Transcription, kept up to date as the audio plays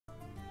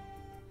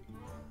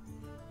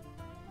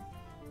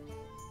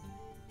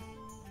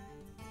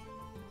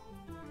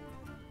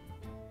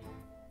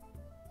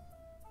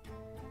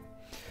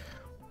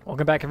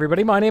Welcome back,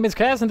 everybody. My name is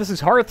Kaz, and this is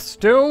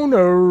Hearthstone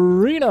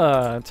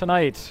Arena.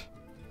 Tonight,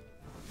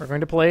 we're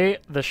going to play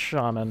the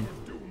Shaman.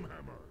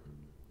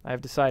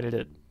 I've decided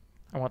it.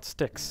 I want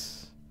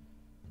sticks.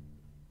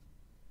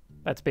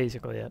 That's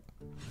basically it.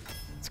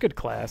 It's a good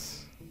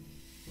class.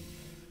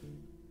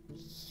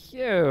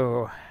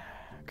 Yo.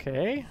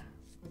 Okay.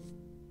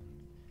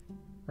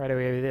 Right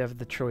away, we have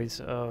the choice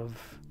of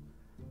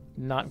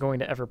not going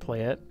to ever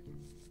play it,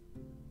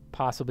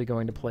 possibly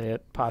going to play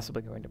it,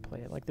 possibly going to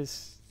play it. Like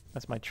this.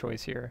 That's my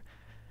choice here.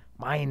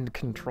 Mind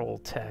control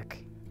tech.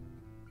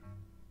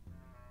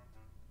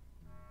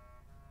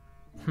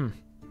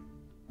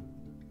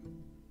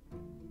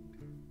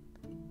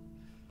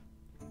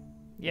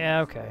 Yeah,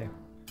 okay.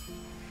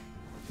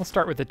 We'll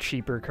start with the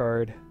cheaper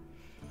card.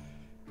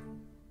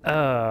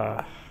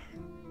 Yeah,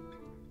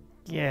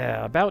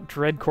 about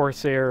Dread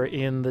Corsair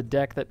in the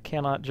deck that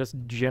cannot just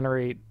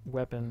generate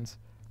weapons.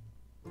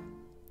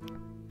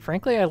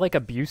 Frankly, I like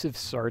Abusive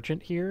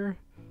Sergeant here.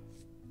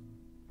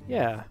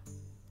 Yeah.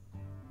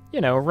 You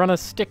know, run a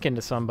stick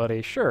into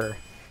somebody, sure.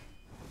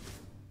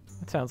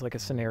 That sounds like a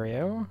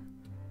scenario.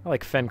 I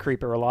like Fen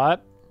Creeper a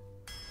lot.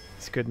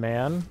 He's a good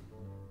man.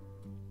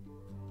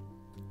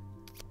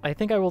 I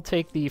think I will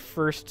take the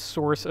first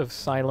source of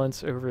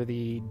silence over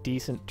the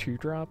decent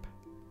 2-drop.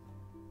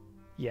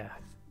 Yeah.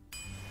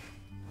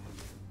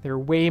 There are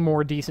way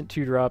more decent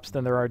 2-drops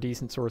than there are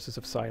decent sources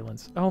of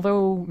silence.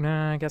 Although,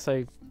 nah, I guess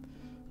I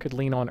could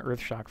lean on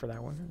Earthshock for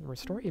that one.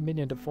 Restore a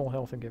minion to full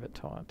health and give it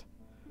taunt.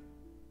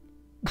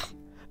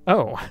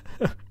 Oh,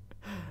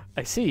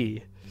 I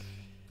see.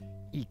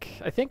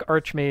 Eek. I think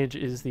Archmage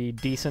is the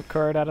decent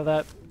card out of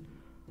that.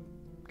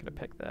 I'm gonna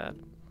pick that.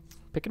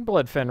 Picking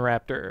Bloodfen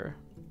Raptor.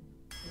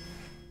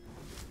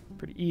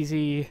 Pretty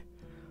easy.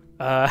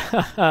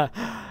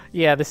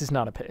 Yeah, this is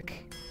not a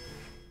pick.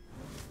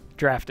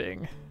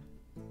 Drafting.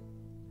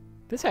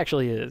 This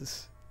actually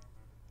is.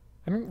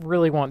 I don't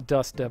really want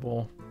Dust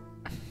Devil.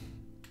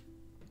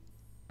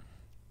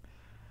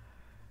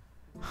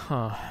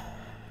 Huh.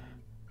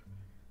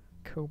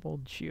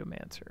 Kobold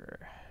Geomancer.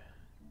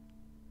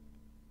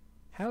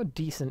 How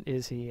decent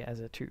is he as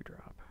a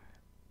 2-drop?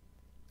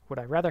 Would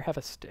I rather have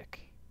a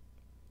stick?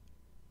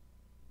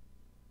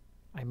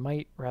 I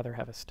might rather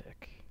have a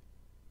stick.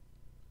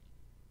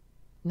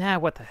 Nah,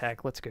 what the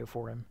heck? Let's go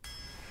for him.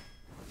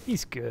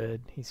 He's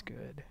good. He's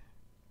good.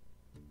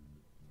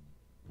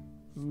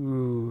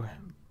 Ooh.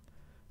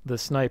 The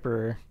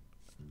sniper.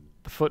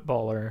 The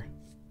footballer.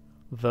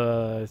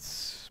 The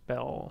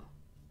spell.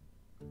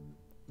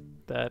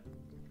 That...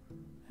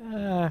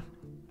 I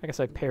guess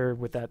I paired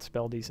with that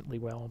spell decently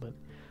well, but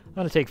I'm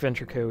going to take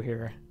Ventrico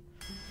here.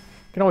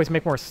 Can always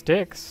make more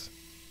sticks.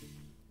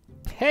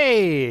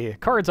 Hey!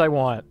 Cards I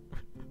want!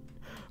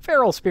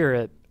 Feral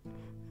Spirit!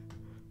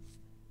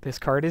 This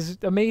card is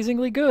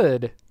amazingly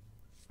good.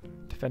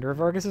 Defender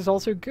of Argus is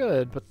also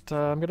good, but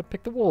I'm going to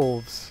pick the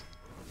Wolves.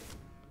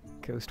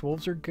 Ghost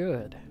Wolves are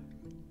good.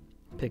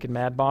 Picking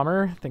Mad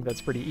Bomber. I think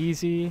that's pretty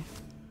easy.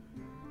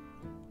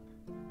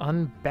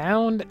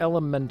 Unbound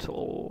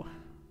Elemental.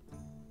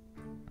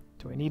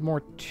 Do I need more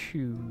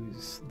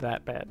 2s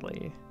that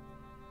badly?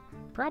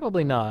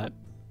 Probably not.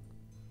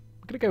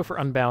 I'm gonna go for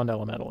Unbound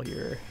Elemental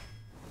here.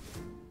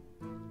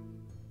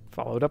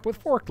 Followed up with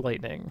Forked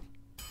Lightning.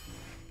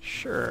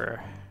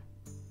 Sure.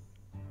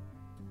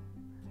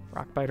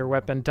 Rockbiter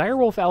Weapon.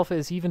 Direwolf Alpha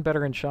is even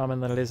better in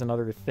Shaman than it is in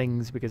other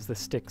things because the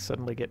sticks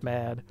suddenly get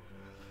mad.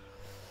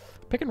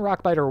 Picking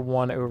Rockbiter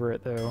 1 over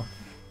it, though.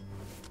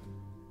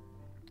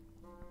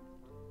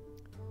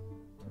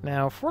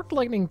 Now, Forked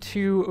Lightning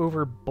 2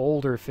 over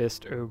Boulder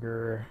Fist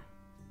Ogre.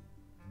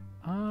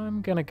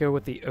 I'm gonna go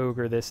with the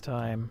Ogre this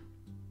time.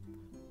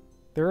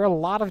 There are a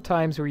lot of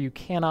times where you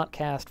cannot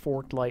cast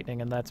Forked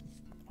Lightning, and that's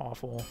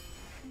awful.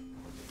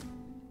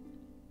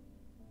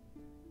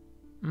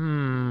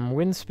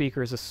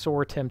 Windspeaker is a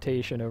sore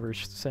temptation over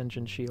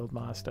Senjin Shield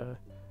Masta.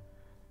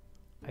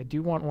 I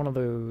do want one of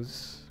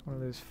those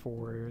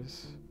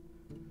 4s.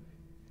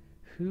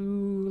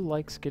 Who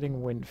likes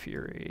getting Wind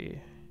Fury?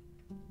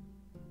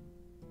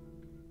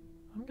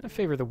 I'm gonna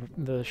favor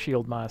the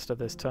Shield Master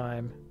this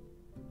time.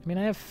 I mean,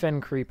 I have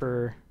Fen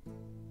Creeper.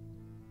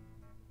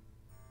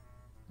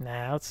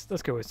 Nah,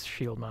 let's go with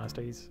Shield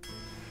Master.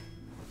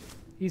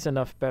 He's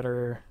enough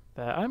better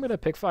that I'm gonna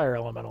pick Fire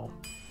Elemental.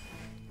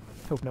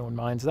 Hope no one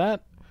minds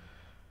that.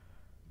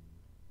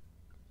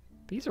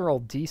 These are all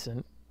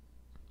decent.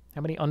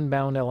 How many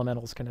Unbound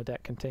Elementals can a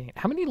deck contain?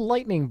 How many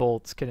Lightning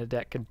Bolts can a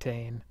deck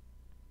contain?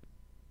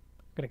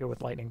 I'm gonna go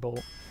with Lightning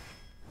Bolt.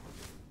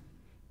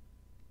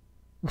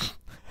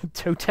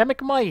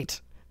 Totemic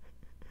Might!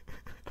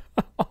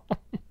 Oh,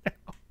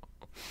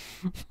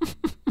 no.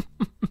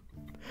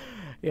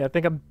 Yeah, I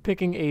think I'm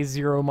picking a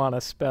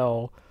 0-mana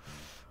spell.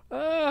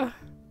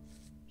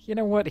 You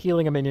know what?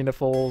 Healing a minion to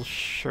full?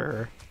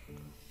 Sure.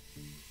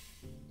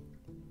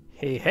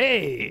 Hey,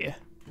 hey!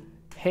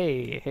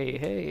 Hey, hey,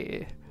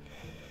 hey.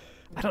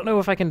 I don't know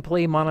if I can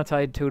play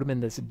Monotide Totem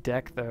in this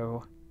deck,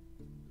 though.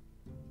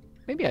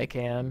 Maybe I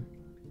can.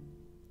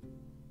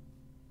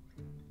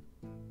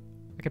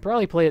 I could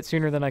probably play it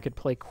sooner than I could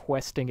play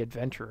Questing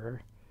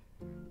Adventurer.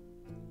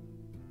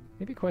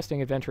 Maybe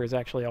Questing Adventurer is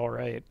actually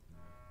alright.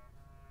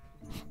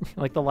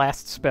 Like, the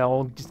last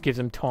spell just gives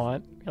him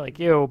taunt. You're like,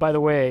 yo, by the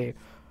way,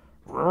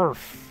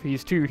 Rurf,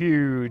 he's too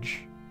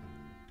huge.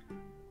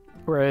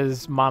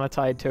 Whereas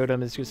Monotide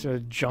Totem is just going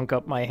to junk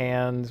up my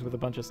hands with a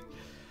bunch of...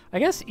 I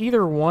guess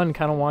either one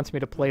kind of wants me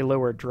to play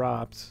lower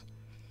drops.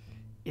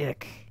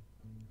 Ick.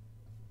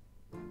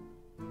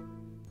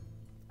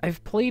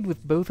 I've played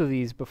with both of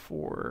these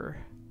before.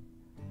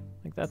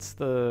 Like, that's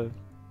the...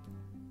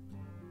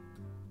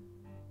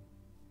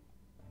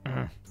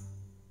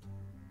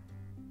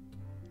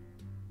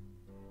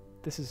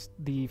 This is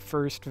the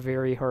first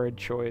very hard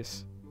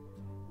choice.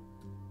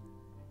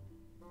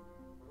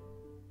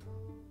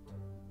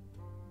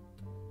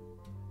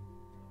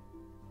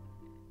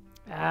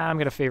 I'm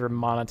going to favor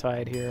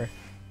Monotide here.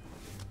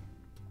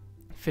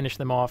 Finish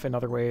them off in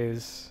other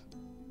ways.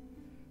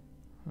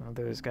 Oh,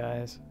 those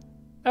guys.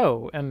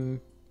 Oh, and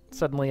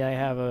suddenly I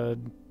have a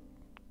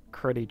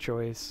cruddy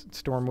choice.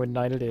 Stormwind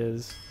Knight it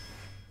is.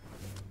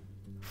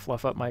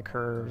 Fluff up my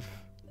curve.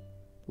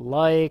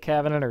 Like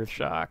having an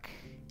Earthshock.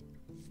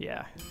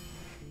 Yeah.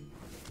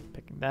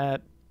 Picking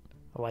that.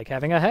 I like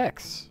having a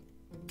Hex.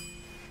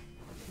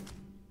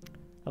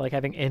 I like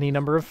having any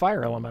number of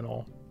Fire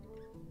Elemental.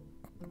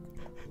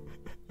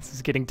 This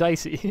is getting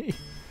dicey.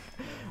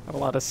 I have a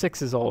lot of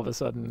 6s all of a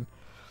sudden.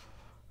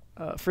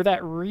 For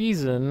that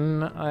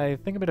reason, I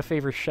think I'm going to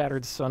favor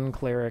Shattered Sun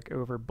Cleric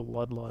over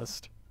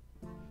Bloodlust.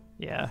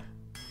 Yeah.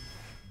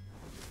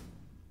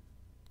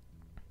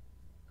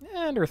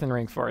 And Earthen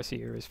Ring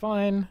Farseer is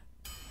fine.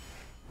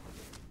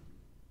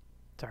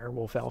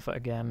 Direwolf Alpha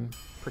again,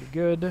 pretty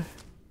good.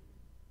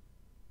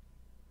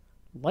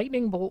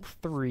 Lightning Bolt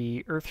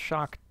 3,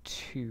 Earthshock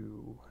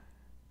 2.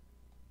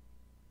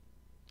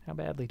 How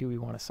badly do we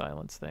want to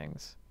silence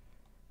things?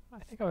 I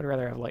think I would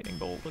rather have Lightning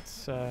Bolt.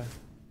 Let's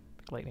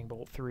pick Lightning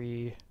Bolt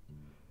 3.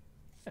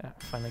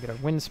 Finally get a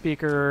Wind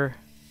Speaker.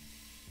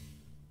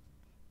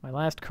 My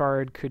last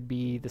card could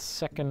be the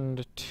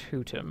second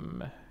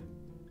Totem.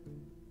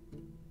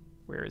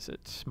 Where is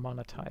it?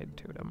 Monotide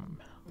Totem.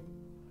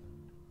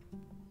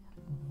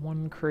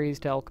 One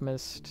Crazed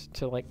Alchemist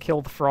to, like,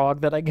 kill the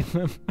frog that I give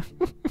them.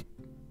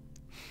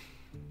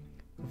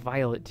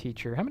 Violet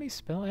Teacher. How many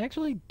spells? I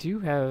actually do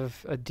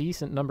have a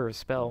decent number of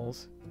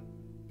spells.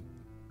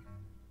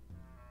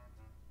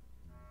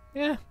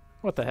 Yeah,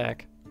 what the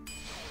heck.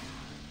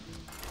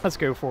 Let's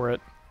go for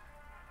it.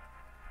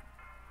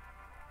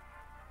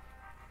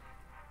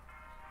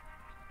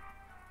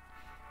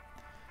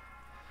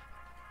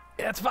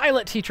 Yeah, it's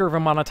Violet Teacher of a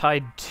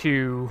Monotide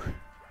 2.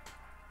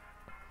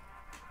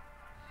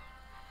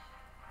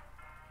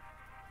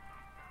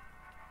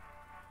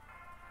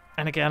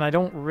 And again, I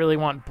don't really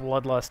want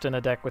Bloodlust in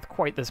a deck with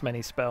quite this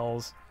many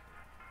spells.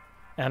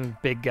 And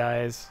big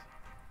guys.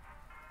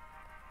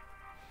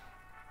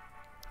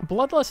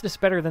 Bloodlust is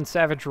better than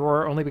Savage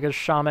Roar only because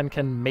Shaman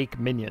can make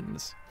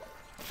minions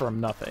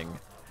from nothing.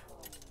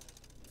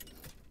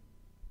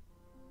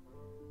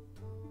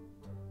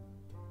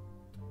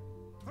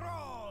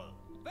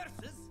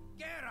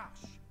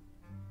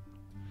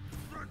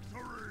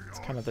 It's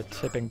kind of the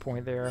tipping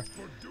point there.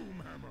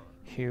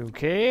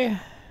 Okay.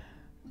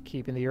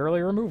 Keeping the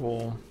early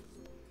removal.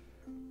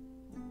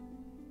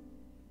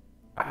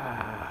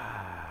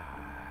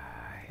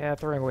 Yeah,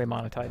 throwing away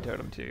Monotide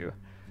Totem too.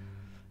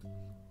 I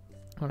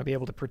want to be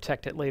able to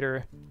protect it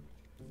later.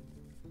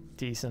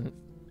 Decent.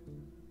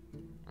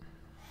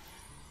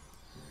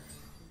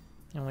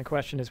 The only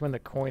question is when the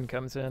coin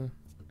comes in.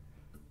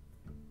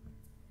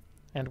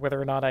 And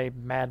whether or not I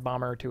Mad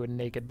Bomber to a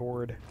naked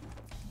board.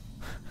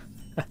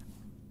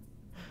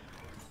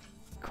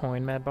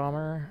 Coin Mad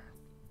Bomber.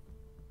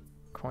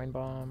 Coin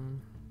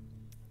Bomb.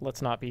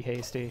 Let's not be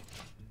hasty.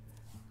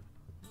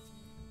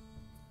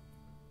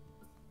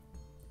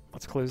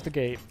 Let's close the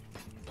gate.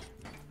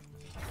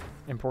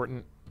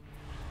 Important.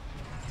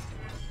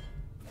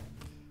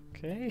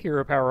 Okay,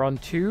 Hero Power on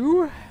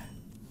 2.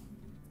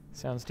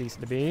 Sounds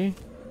decent to me.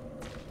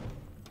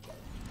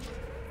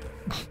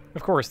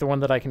 Of course, the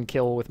one that I can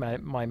kill with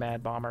my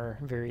Mad Bomber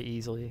very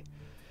easily.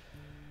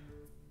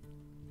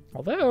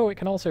 Although, it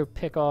can also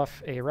pick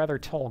off a rather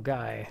tall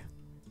guy.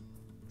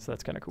 So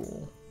that's kind of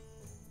cool.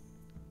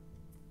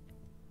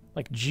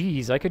 Like,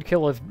 geez, I could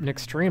kill an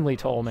extremely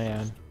tall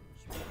man.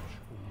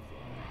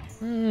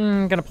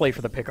 Gonna play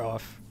for the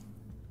pickoff.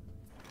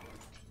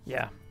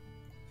 Yeah.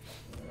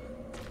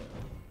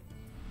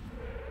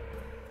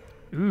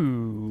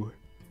 Ooh.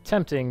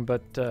 Tempting,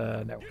 but,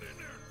 no.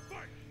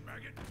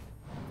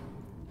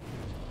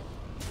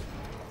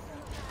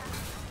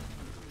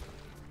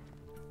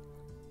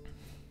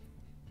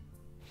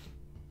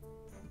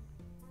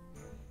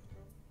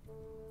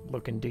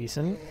 Looking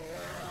decent.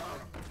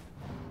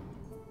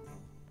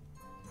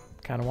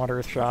 Kind of want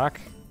Earthshock.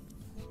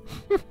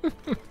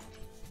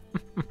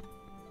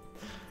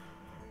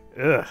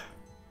 Ugh.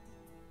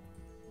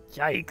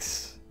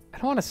 Yikes. I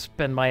don't want to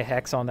spend my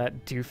Hex on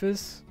that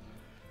doofus.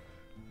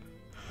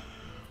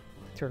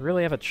 Do I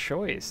really have a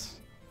choice?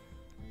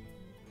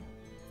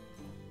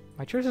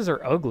 My choices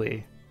are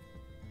ugly.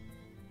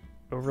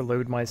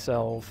 Overload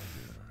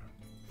myself.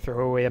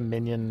 Throw away a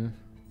minion.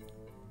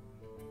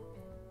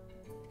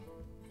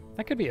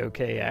 That could be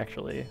okay,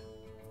 actually.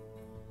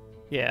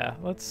 Yeah,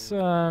 let's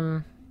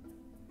go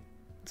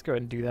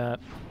ahead and do that.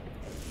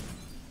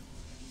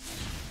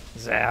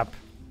 Zap.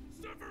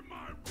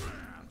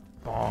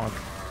 Bonk.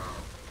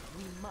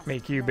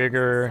 Make you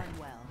bigger.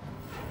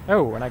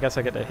 Oh, and I guess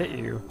I get to hit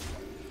you.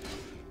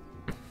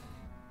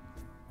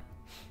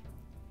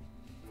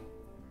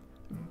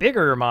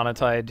 Bigger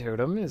Monetide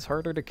Totem is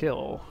harder to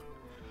kill.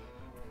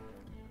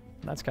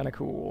 That's kind of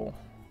cool.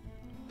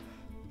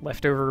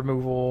 Leftover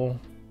removal.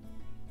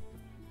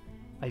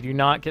 I do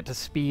not get to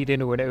speed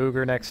into an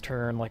ogre next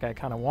turn like I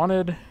kind of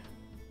wanted.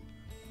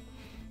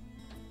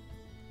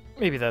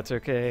 Maybe that's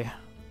okay.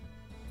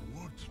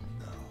 What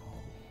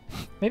now?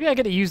 Maybe I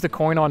get to use the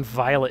coin on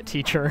Violet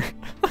Teacher.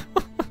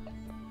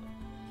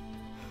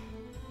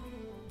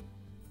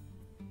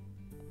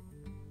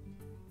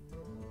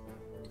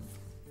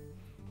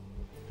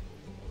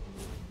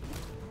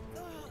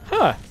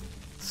 Huh.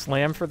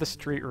 Slam for the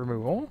street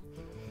removal.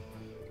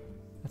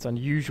 That's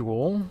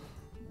unusual,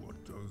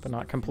 but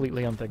not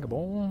completely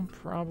unthinkable.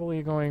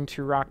 Probably going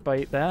to Rock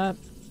Bite that.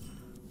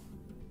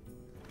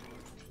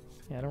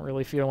 Yeah, I don't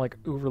really feel like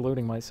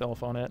overloading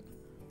myself on it.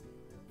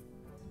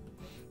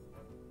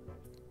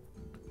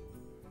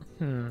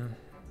 I'm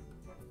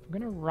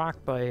gonna Rock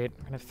Bite.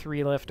 I'm gonna have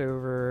 3 left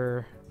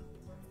over.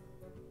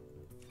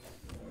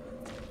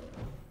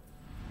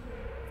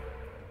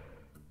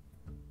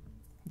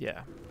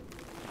 Yeah.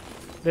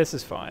 This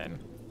is fine.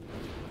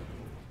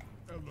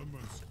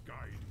 Elements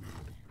guide me.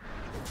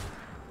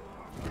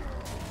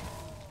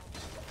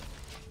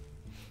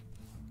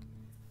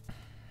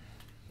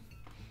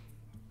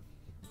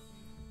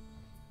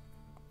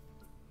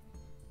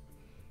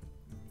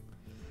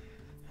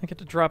 I get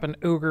to drop an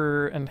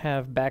ogre and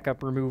have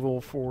backup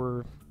removal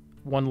for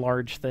 1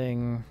 large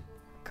thing,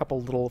 a couple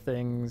little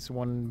things,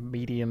 1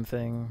 medium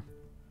thing.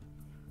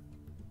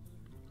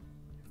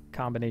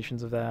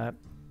 Combinations of that.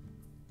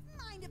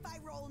 Mind if I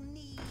roll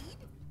need?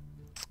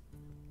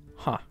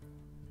 Huh.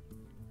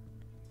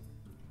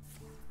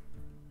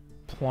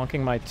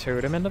 Plonking my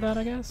totem into that,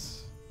 I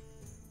guess?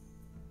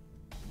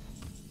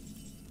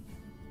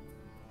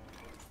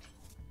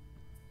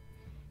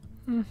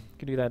 Could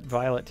do that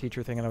Violet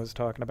Teacher thing that I was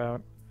talking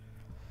about.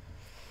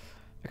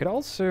 I could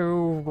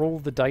also roll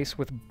the dice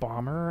with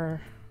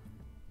Bomber.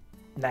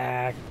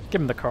 Nah, give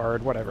him the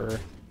card, whatever.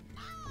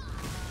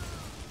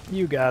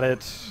 You got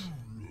it.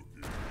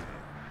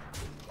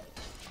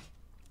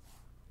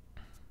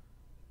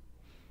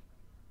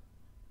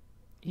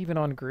 Even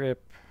on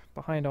grip,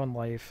 behind on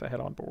life, ahead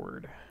on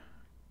board.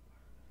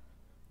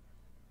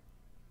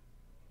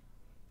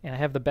 And I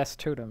have the best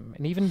totem,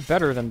 and even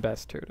better than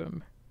best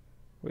totem,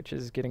 which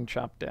is getting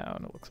chopped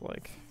down, it looks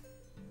like.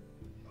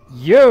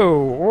 Yo!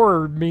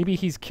 Or maybe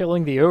he's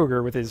killing the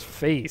ogre with his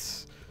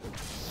face.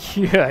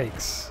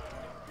 Yikes.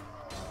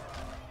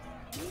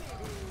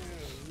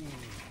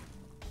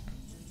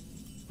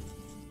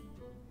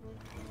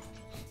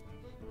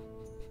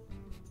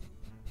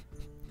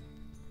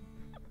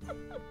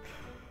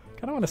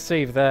 Kinda want to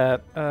save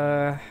that.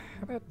 How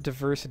about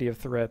diversity of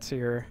threats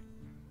here?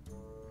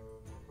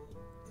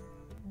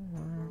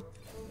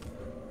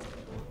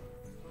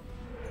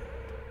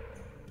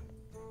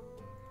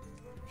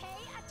 Pay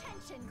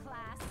attention,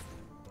 class.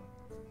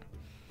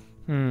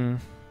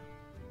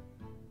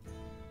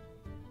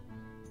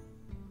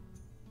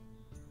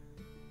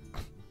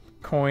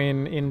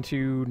 Coin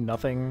into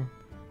nothing.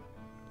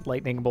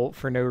 Lightning bolt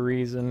for no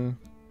reason.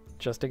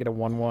 Just to get a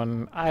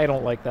 1/1. I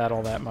don't like that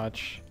all that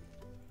much.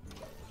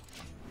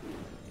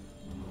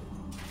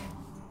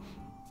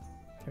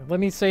 Here, let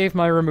me save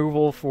my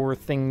removal for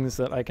things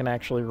that I can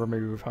actually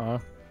remove, huh?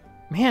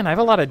 Man, I have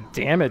a lot of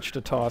damage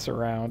to toss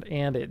around,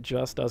 and it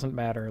just doesn't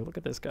matter. Look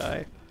at this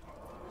guy.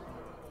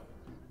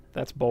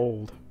 That's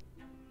bold.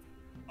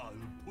 I'll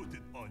put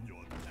it on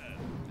your head.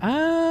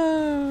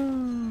 Ah,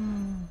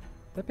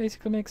 that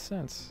basically makes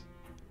sense.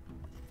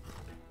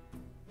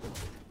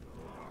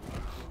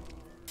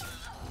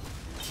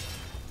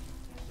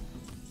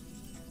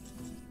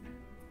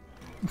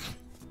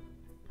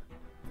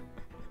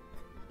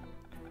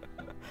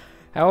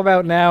 How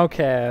about now,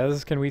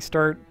 Kaz? Can we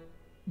start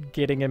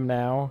getting him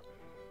now?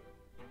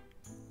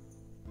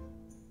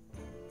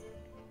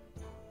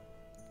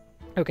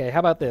 Okay, how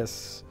about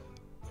this?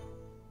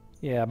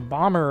 Yeah,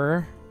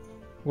 Bomber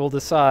will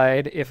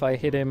decide if I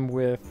hit him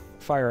with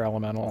Fire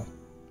Elemental.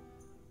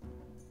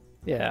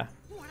 Yeah.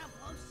 Wanna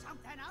blow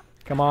something up?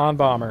 Come on,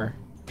 Bomber.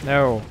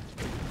 No.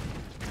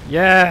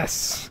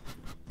 Yes!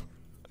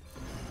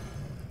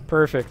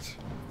 Perfect.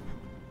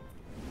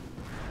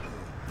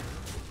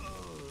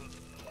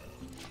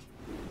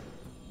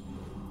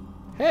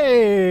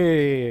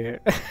 Hey!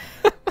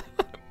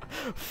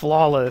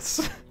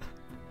 Flawless.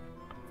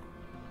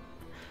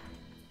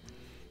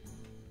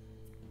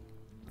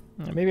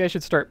 Maybe I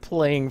should start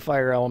playing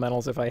Fire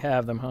Elementals if I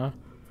have them, huh?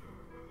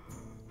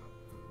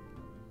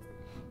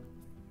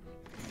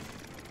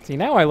 See,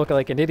 now I look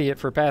like an idiot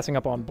for passing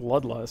up on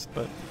Bloodlust,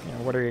 but, you know,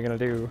 what are you gonna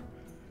do?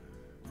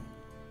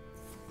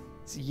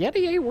 Is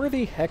Yeti a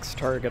worthy hex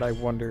target, I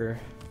wonder?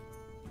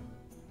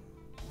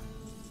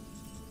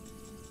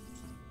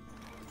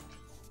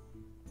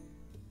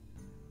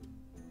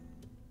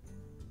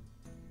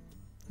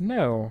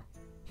 No.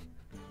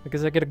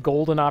 Because I get a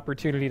golden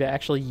opportunity to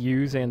actually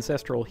use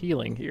Ancestral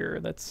Healing here.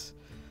 That's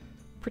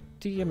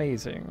pretty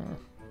amazing.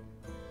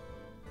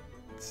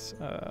 It's,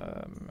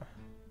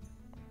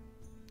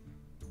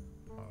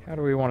 how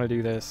do we want to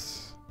do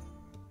this?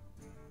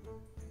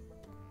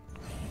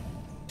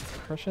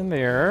 Crush in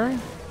there.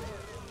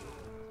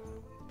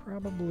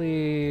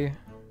 Probably...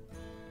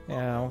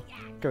 Yeah, I'll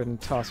go ahead and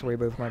toss away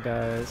both my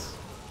guys.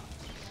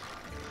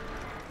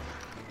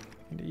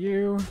 Into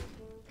you.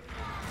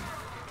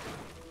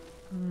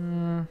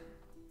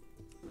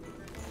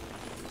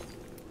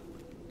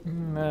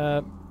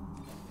 That.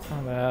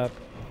 On that.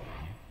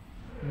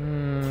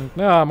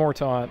 Ah, more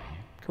taunt.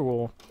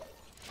 Cool.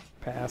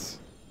 Pass.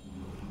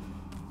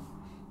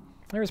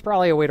 There's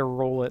probably a way to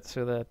roll it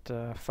so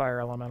that Fire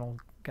Elemental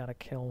got a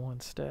kill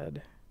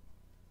instead.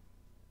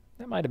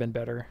 That might have been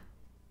better.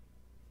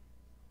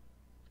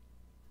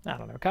 I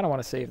don't know. Kind of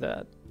want to save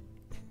that.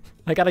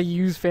 I gotta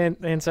use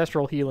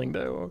Ancestral Healing,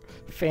 though.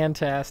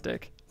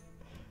 Fantastic.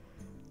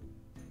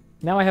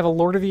 Now I have a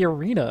Lord of the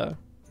Arena.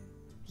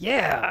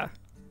 Yeah!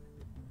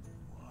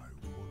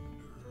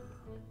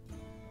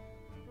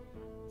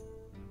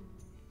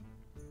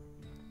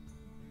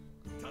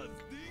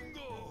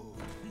 Tazdingo!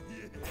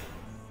 Yes!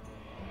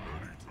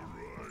 Ready to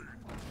ride.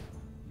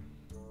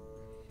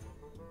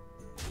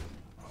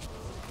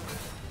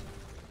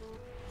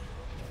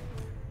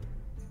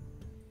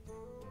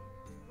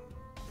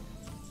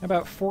 How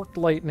about Forked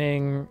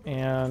Lightning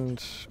and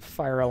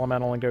Fire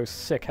Elemental and go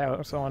Sick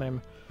House on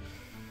him?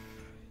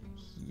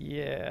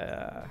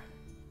 Yeah.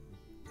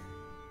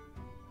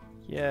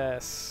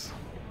 Yes.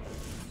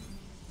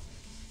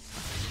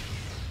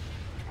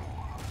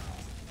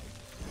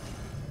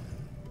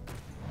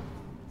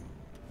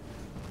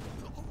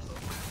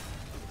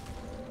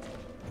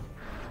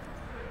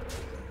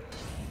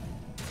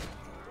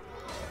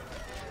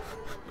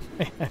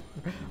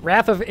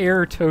 Wrath of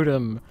Air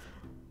Totem.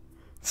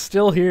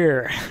 Still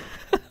here.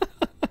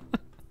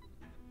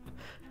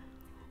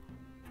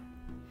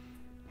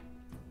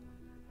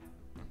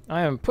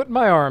 I am putting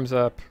my arms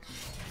up.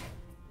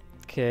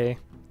 Okay.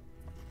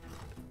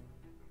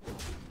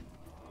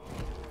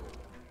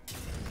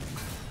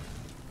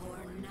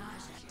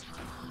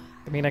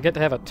 I mean, I get to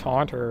have a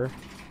taunter.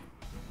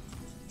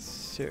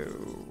 So...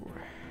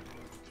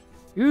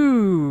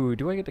 Ooh,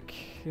 do I get to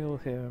kill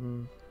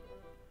him?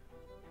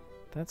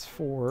 That's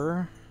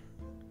 4.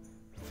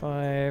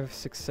 5,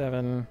 6,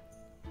 7...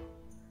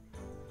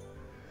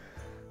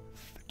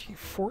 13,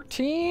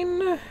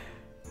 14?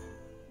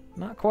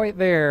 Not quite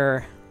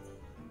there.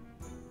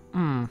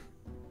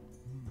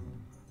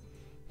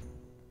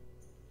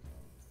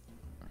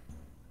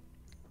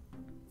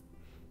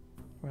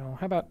 Well,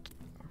 how about...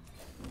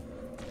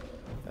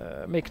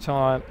 make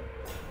taunt.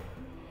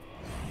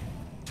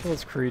 Kill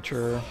this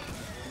creature.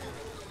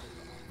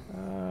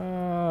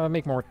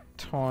 Make more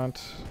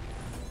taunt.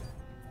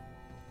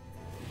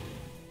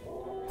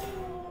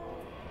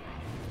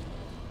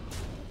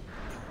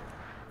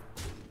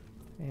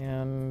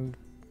 And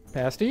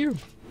pass to you.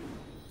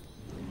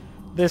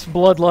 This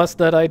bloodlust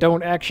that I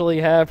don't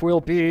actually have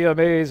will be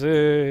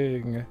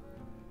amazing.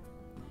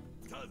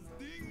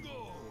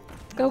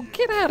 Let's go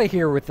get out of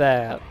here with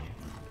that.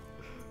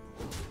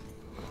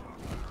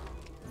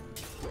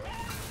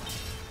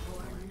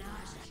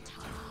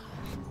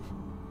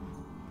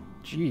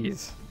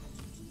 Jeez.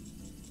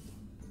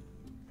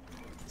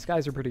 These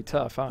guys are pretty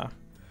tough, huh?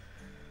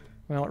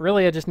 Well,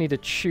 really I just need to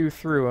chew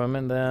through them,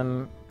 and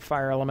then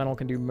Fire Elemental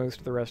can do most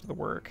of the rest of the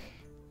work.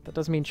 That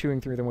does mean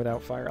chewing through them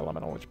without Fire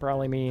Elemental, which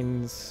probably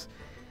means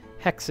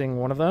hexing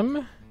one of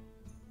them.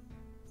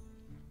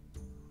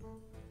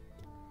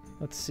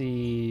 Let's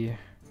see...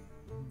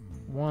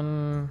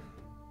 1...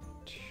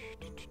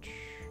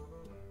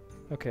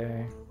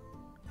 Okay.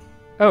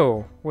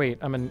 Oh, wait,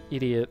 I'm an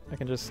idiot. I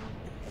can just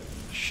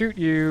shoot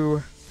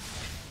you.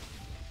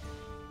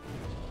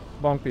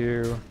 Bonk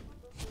you.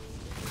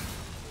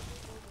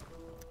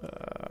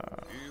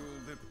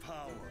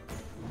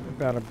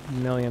 About a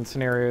million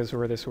scenarios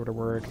where this would have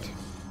worked.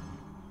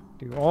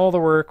 Do all the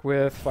work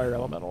with Fire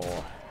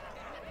Elemental.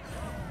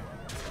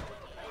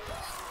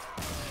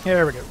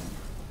 There we go.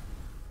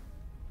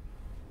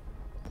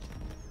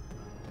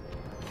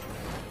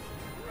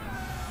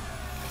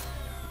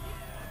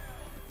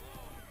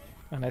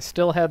 And I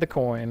still had the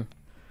coin.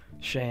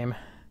 Shame.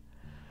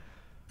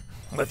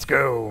 Let's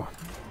go.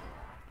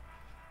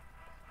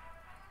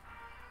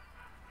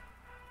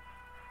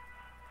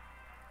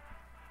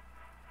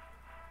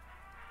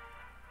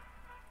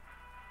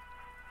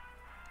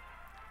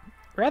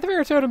 Wrath of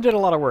Air Totem did a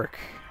lot of work.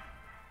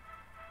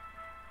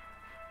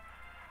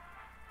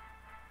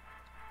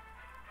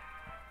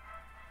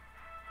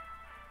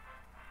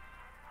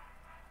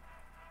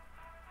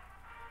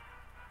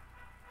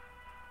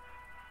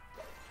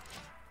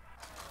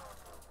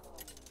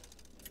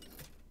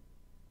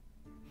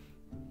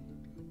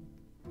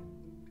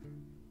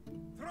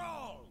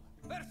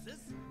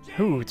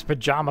 Ooh, it's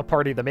Pajama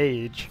Party the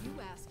Mage.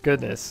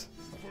 Goodness.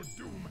 For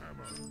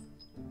Doomhammer.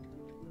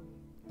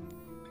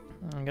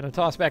 I'm gonna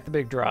toss back the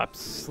big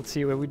drops. Let's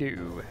see what we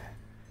do.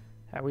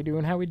 How we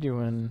doing? How we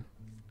doing?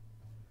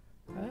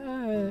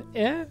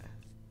 Yeah.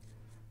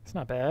 It's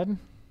not bad.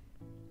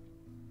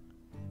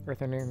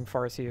 Earthending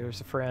Farseer's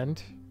a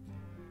friend.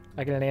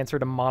 I get an answer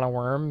to Mono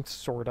Worm,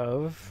 sort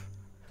of.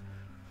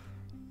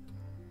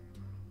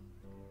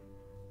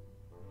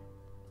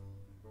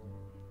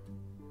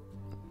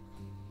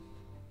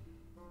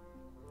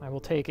 I will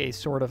take a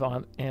sort of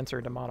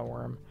answer to Mono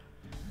Worm.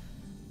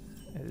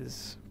 It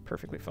is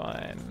perfectly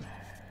fine.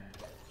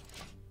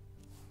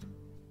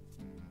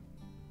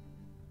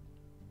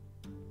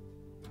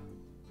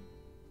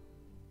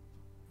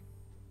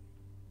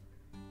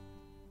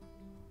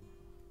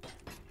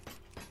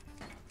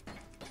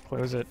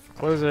 Close it.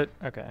 Close it.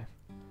 Okay.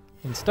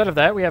 Instead of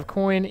that, we have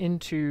coin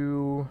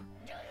into...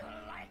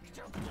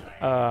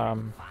 Huh.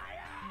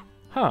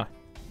 Do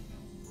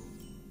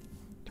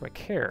I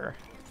care?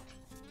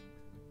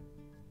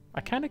 I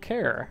kind of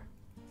care.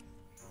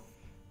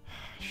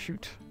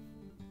 Shoot.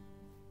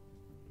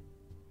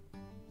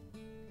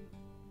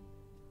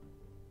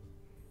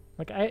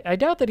 Like, I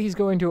doubt that he's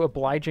going to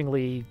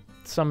obligingly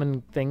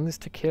summon things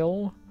to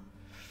kill.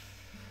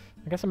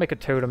 I guess I'll make a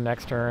totem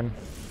next turn.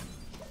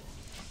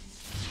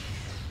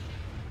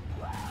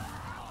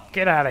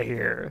 Get out of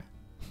here.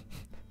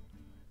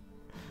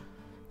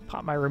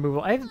 Pop my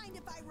removal. I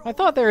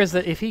thought there is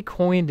that if he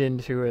coined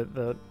into it,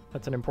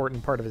 that's an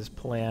important part of his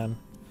plan.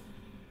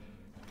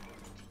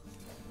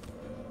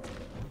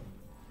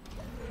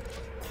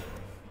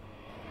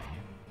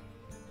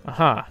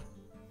 Aha.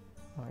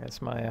 I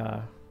guess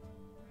my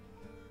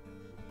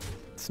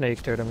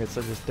snake totem gets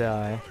to just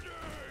die.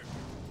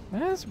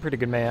 That's a pretty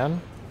good man.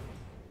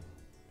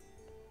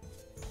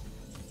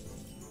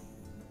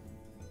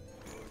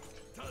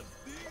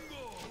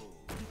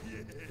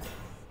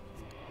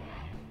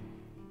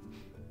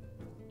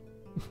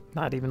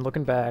 Not even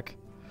looking back.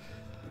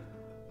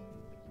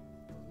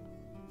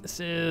 This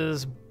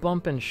is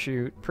bump and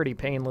shoot pretty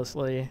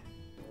painlessly.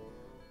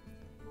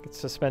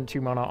 Gets to spend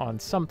 2 mana on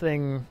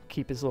something,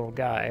 keep his little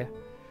guy.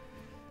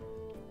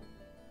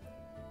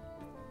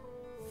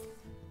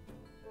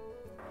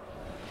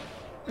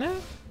 Eh,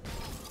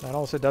 that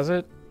also does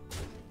it.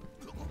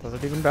 Does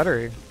it even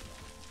better.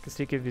 Gets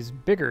to keep his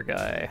bigger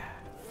guy.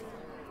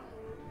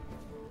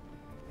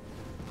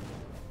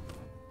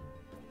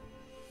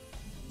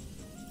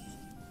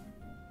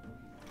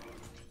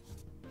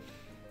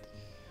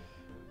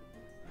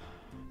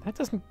 That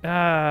doesn't...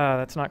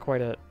 that's not quite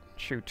it.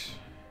 Shoot.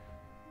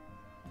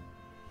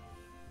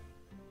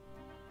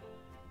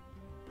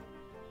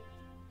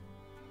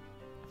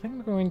 I think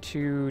I'm going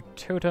to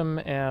Totem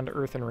and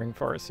Earthen Ring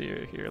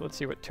Farseer here. Let's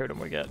see what totem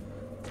we get.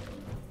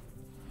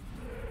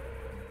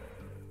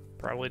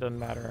 Probably doesn't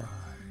matter.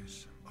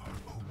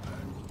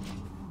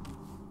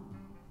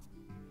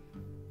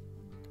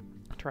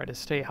 Try to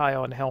stay high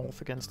on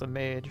health against the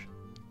mage.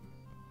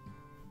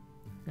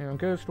 You know,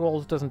 Ghost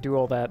Walls doesn't do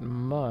all that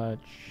much.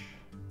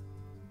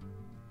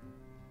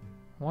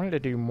 I wanted to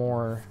do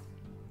more.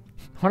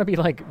 I want to be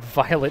like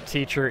Violet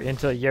Teacher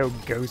into Yo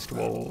Ghost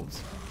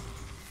Wolves.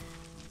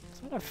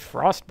 It's not a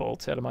Frost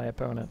Bolts out of my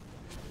opponent.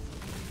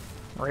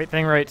 Right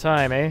thing, right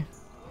time, eh?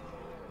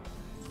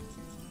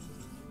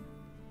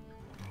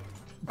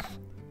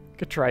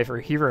 Could try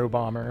for Hero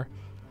Bomber.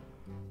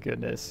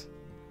 Goodness.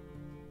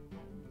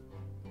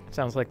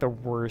 Sounds like the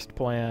worst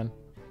plan.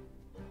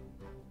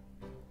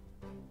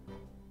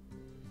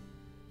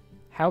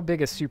 How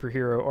big a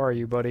superhero are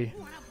you, buddy?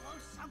 Wanna blow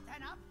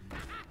something up?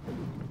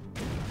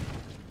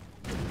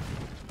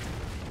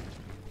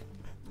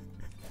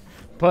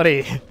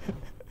 Buddy,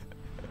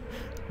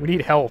 we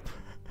need help.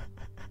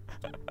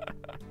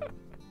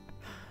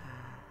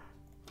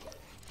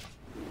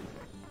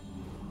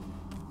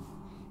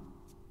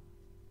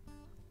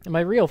 And my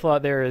real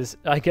thought there is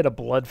I get a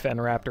Bloodfen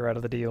Raptor out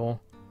of the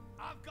deal.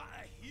 I've got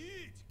a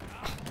heat.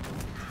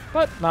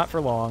 But not for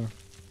long.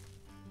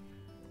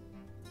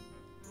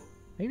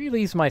 Maybe he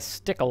leaves my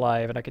stick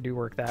alive and I could do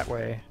work that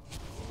way.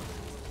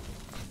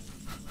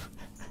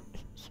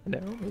 You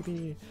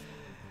know,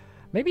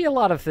 maybe a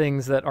lot of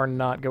things that are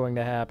not going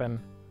to happen.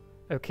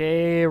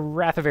 Okay,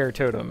 Wrath of Air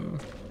Totem.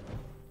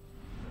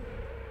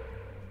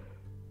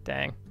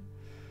 Dang.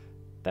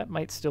 That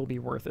might still be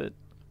worth it.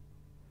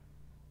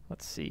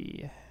 Let's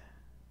see.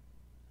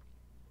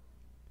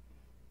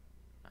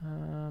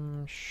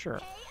 Sure.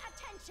 Pay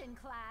attention,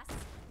 class.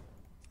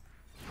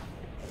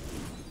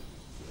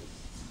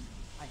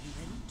 Are you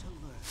ready to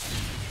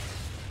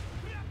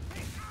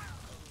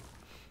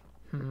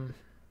learn?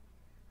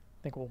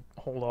 I think we'll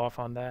hold off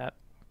on that.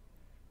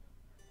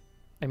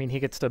 I mean, he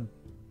gets to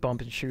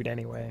bump and shoot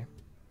anyway.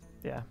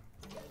 Yeah.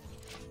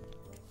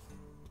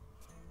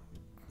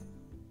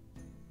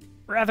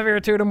 Wrath of Air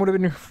Totem would have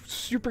been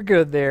super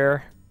good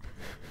there.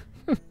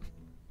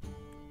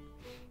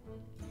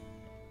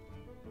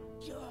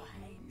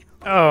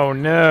 Oh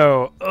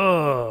no!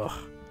 Ugh.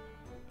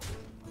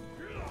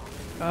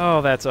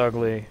 Oh, that's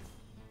ugly.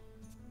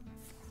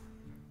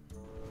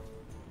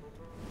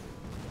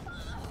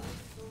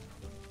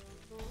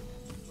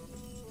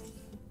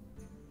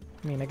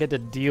 I mean, I get to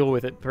deal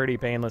with it pretty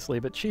painlessly,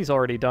 but she's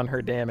already done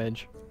her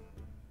damage.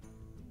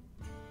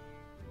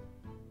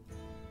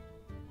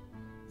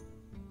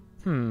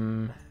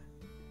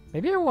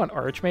 Maybe I want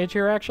Archmage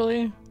here,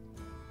 actually?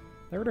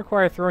 That would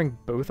require throwing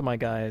both of my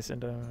guys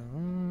into...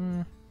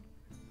 I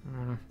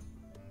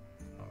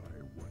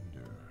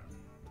wonder.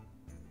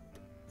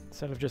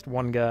 Instead of just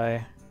one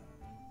guy.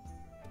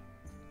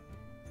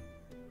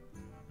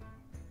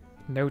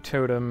 No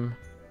totem.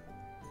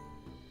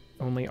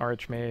 Only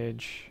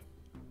Archmage.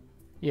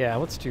 Yeah,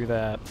 let's do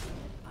that.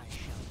 I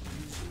shall do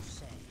as you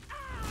say.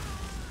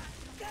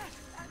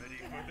 Ready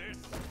for this?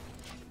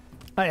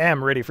 I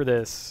am ready for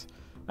this.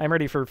 I'm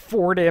ready for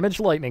 4 damage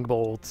lightning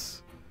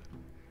bolts.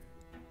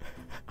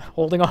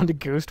 Holding on to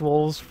Ghost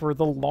Wolves for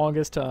the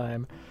longest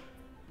time.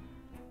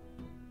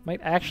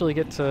 Might actually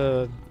get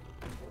to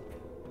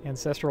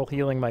Ancestral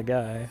Healing my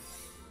guy.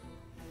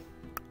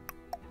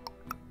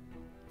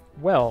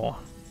 Well.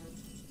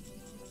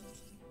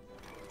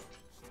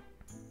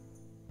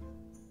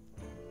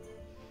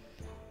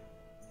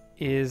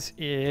 Is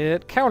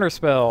it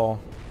Counterspell?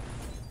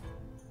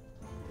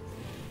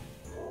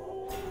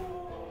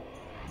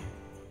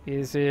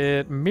 Is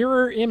it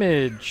Mirror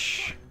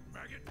Image?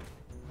 Maggot.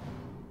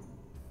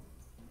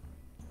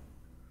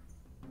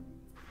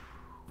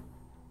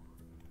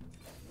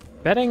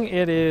 Betting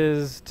it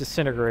is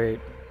Disintegrate.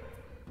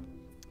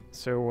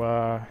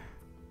 So,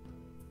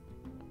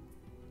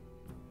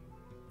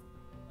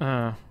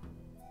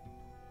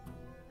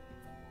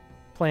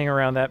 playing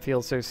around that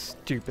feels so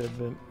stupid,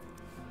 but...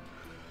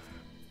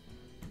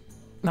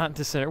 Not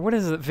Disintegrate. What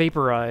is it?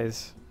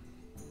 Vaporize.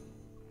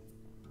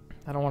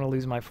 I don't want to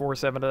lose my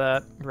 4/7 to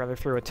that. I'd rather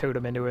throw a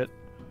totem into it.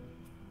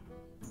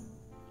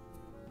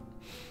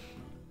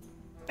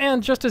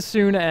 And just as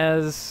soon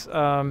as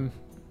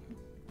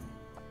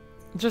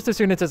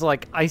it says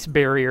like ice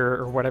barrier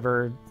or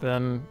whatever,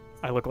 then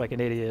I look like an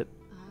idiot.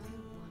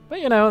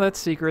 But you know, that's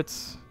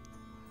secrets.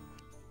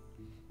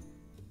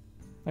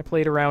 I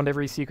played around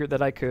every secret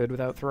that I could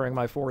without throwing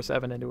my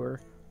 4/7 into her.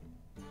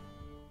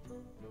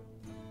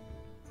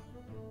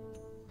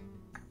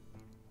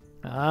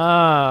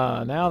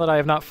 Ah, now that I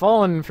have not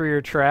fallen for your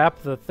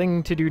trap, the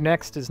thing to do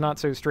next is not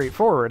so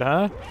straightforward,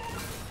 huh?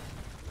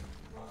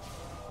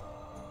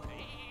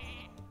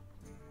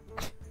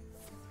 I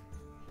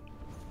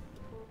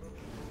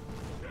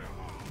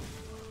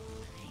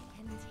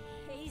can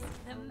taste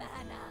the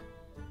mana.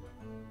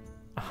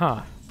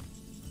 Huh.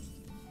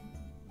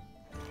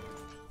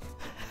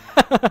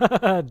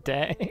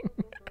 Dang.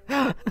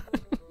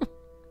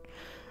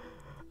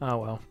 Oh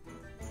well.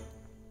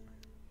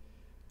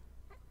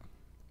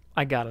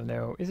 I gotta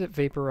know. Is it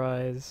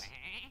Vaporize?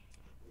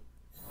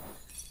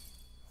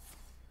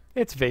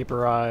 It's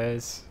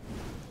Vaporize.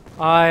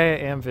 I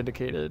am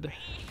vindicated.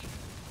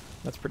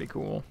 That's pretty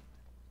cool.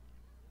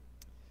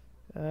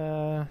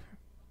 Yeah,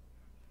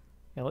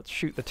 let's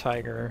shoot the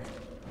tiger.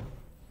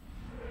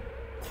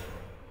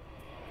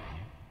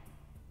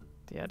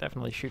 Yeah,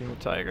 definitely shooting the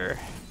tiger.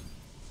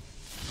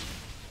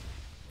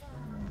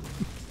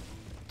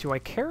 Do I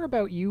care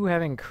about you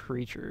having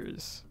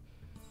creatures?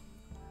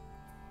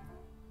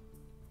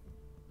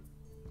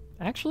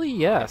 Actually,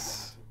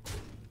 yes.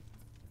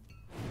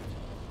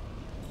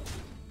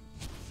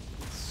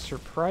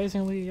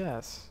 Surprisingly,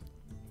 yes.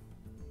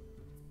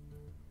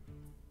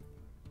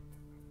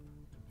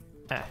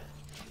 Ah.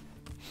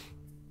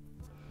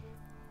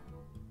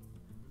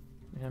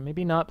 Yeah,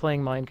 maybe not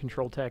playing Mind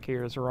Control Tech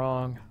here is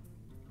wrong.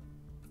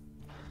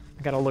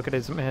 I gotta look at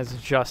it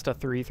as just a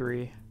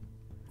 3/3.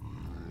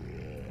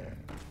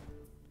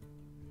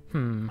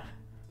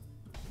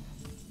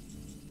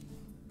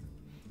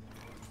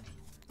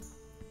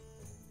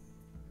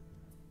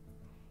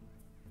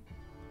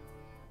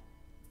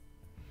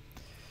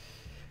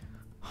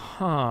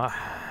 Huh.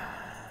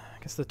 I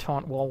guess the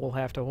taunt wall will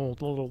have to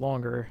hold a little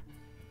longer.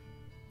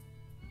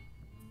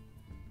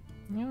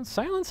 You know,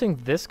 silencing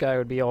this guy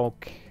would be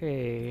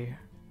okay.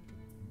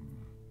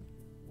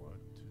 What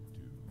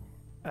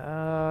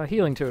to do?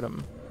 Healing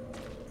Totem.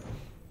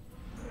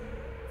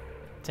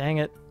 Dang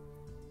it.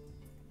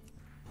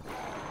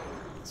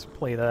 Let's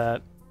play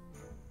that.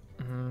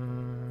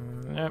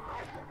 Yep.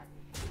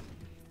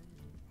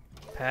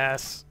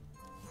 Pass.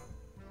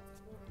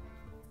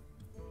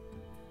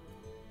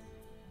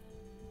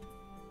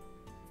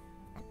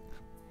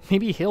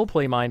 Maybe he'll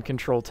play Mind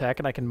Control Tech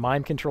and I can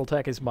Mind Control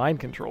Tech his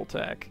Mind Control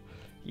Tech.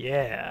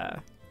 Yeah.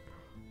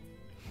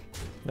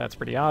 That's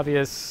pretty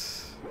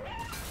obvious.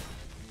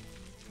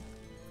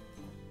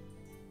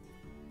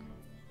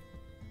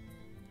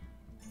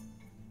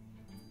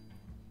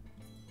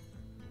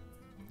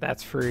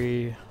 That's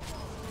free.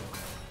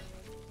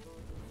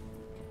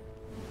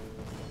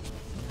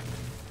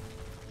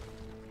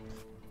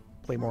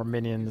 Play more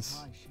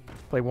minions.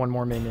 Play one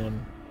more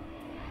minion.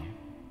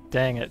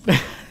 Dang it.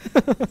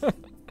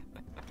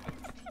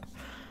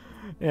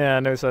 Yeah,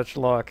 no such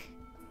luck.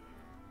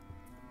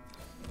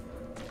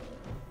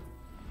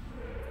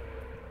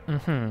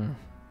 Can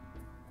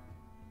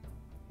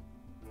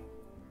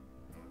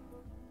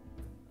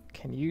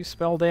you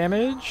spell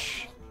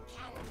damage?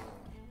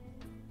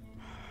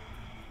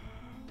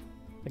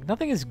 Like,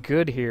 nothing is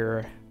good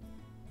here.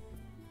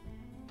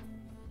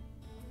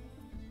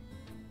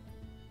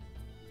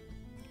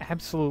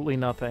 Absolutely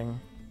nothing.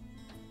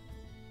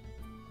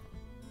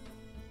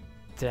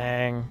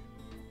 Dang.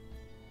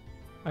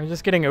 I'm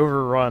just getting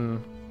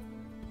overrun.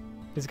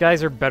 These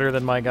guys are better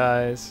than my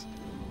guys.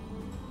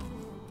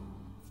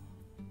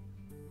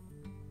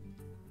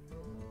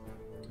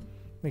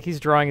 Like, he's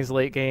drawing his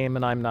late game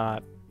and I'm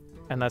not.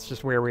 And that's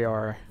just where we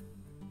are.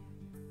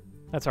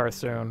 That's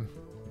Hearthstone.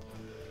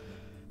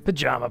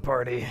 Pajama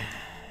party.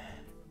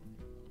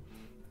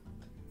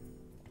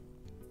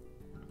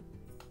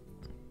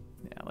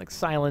 Yeah, like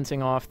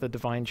silencing off the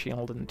Divine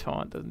Shield and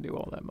Taunt doesn't do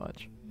all that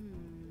much.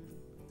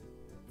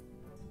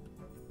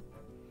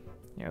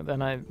 You know,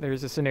 then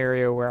there's a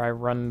scenario where I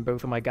run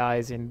both of my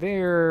guys in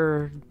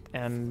there,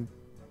 and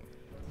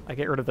I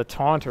get rid of the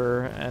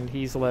Taunter, and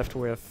he's left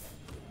with...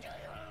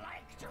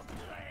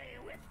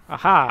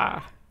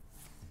 Aha!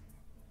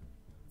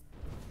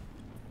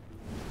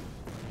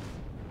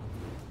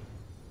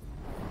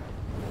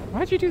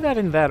 Why'd you do that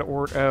in that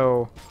order?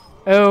 Oh.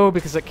 Oh,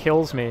 because it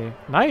kills me.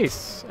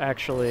 Nice,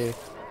 actually.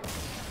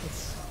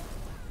 That's...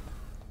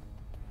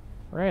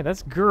 Right,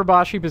 that's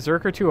Gurubashi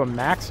Berserker to a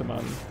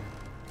maximum.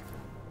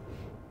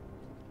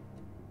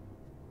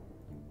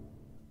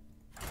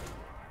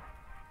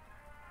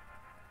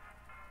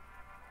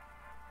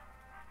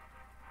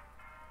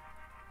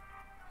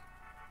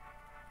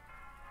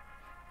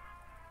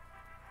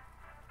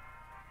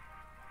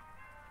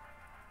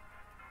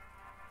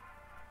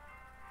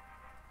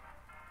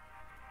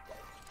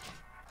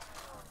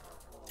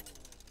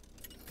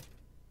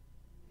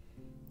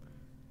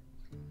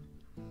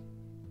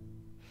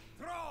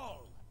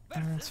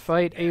 Let's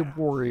fight a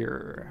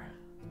warrior.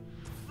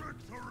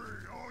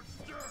 Victory or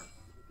death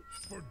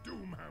for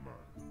Doomhammer.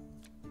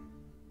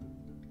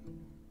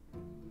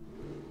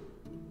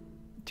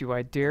 Do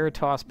I dare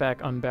toss back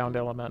Unbound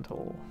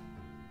Elemental?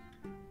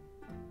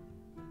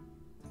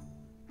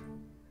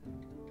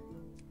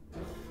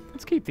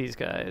 Let's keep these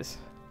guys.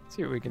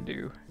 See what we can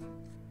do.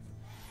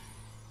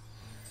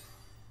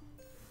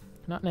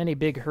 Not in any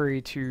big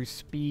hurry to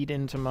speed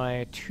into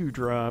my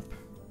 2-drop.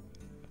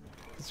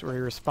 This is where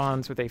he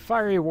responds with a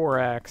Fiery War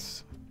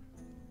Axe.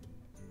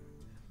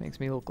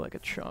 Makes me look like a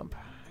chump.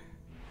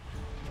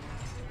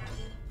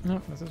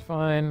 Nope, this is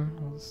fine.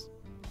 We'll just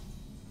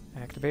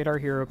activate our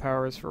hero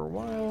powers for a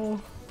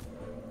while.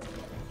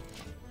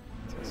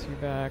 Toss you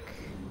back.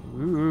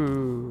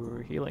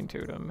 Ooh, Healing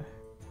Totem.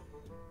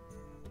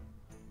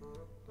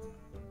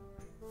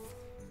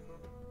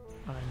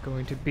 I'm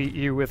going to beat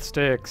you with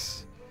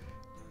sticks.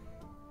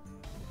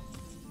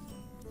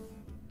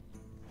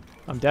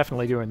 I'm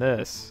definitely doing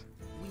this.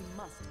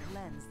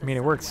 I mean,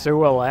 it worked so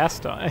well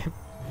last time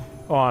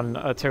on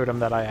a totem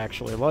that I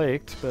actually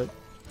liked, but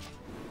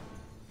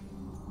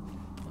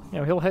you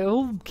know,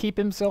 he'll keep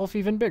himself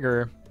even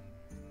bigger.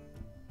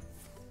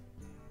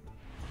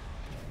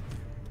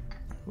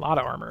 A lot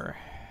of armor.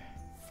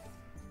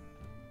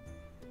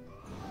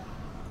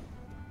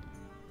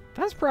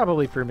 That's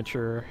probably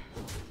premature.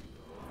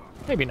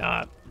 Maybe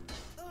not.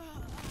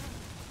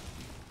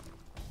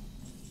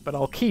 But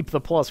I'll keep the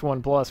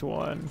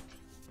 +1/+1.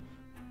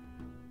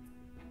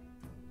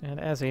 And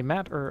as a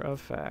matter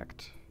of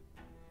fact...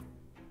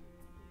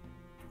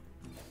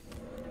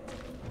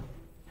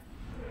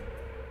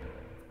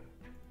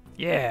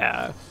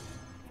 Yeah!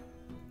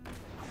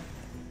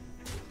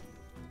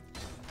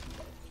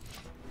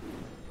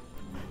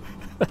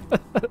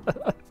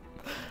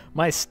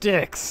 My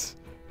sticks!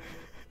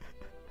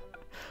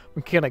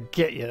 I'm gonna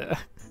get you.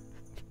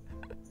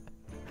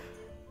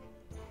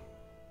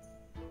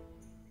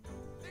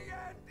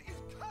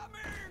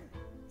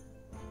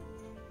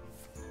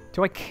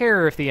 Do I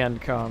care if the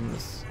end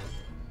comes?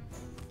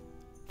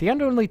 The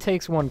end only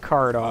takes one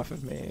card off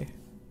of me.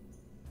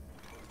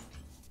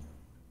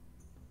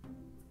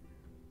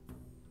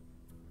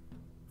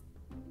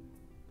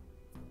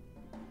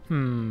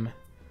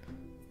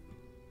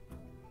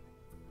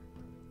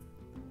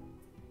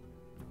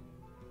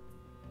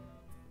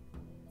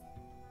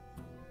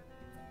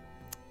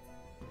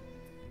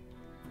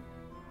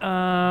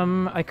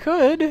 I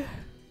could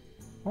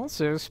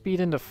also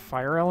speed into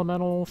Fire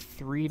Elemental,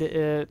 3 to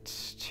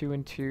it, 2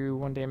 and 2,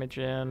 1 damage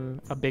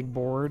in, a big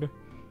board.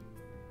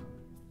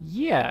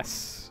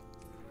 Yes.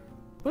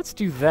 Let's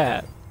do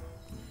that.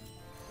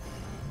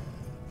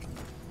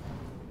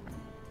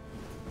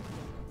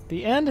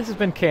 The end has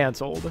been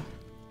canceled.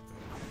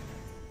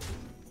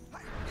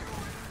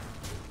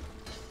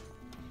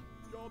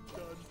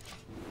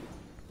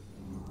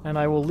 And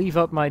I will leave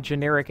up my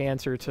generic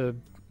answer to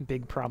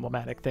big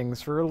problematic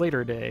things for a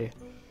later day.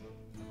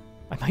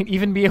 I might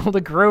even be able to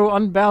grow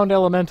Unbound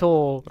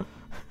Elemental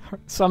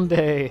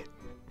someday.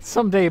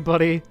 Someday,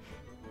 buddy.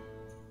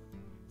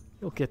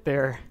 You'll get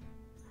there.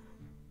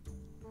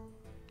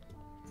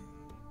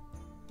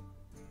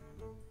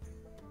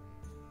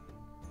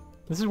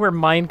 This is where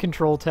Mind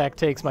Control Tech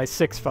takes my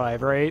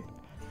 6/5, right?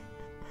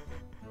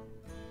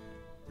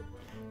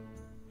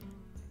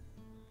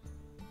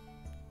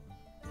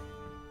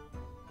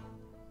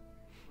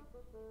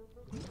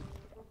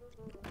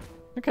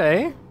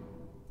 Okay.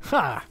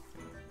 Ha!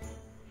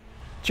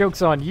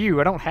 Joke's on you,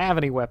 I don't have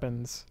any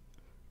weapons.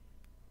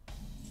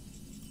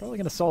 Probably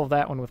gonna solve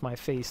that one with my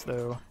face,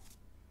 though.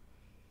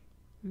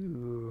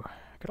 Ooh.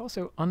 I could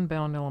also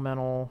unbound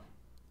elemental.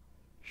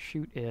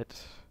 Shoot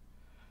it.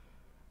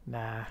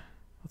 Nah.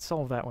 Let's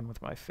solve that one with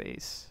my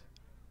face.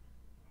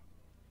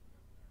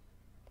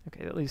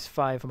 Okay, at least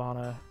 5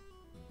 mana.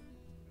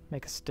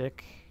 Make a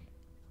stick.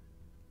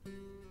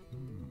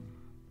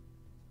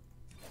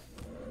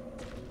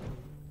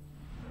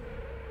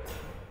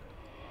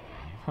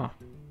 Huh.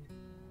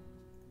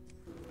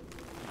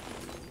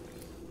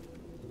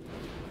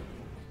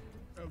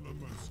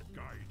 Elements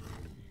guide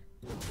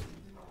me.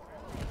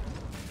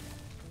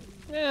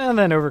 And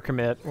then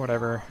overcommit,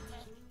 whatever.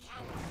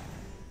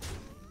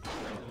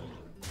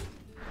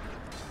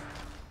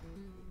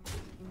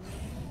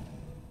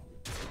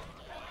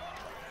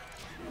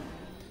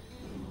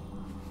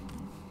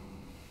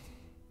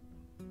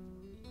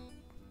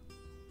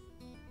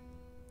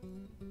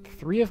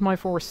 Three of my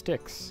 4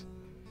 sticks.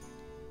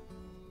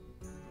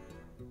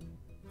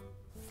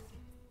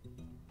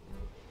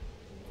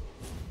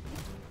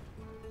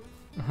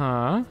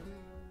 Huh?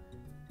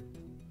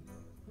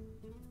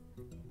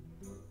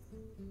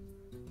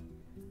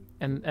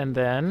 And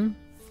then?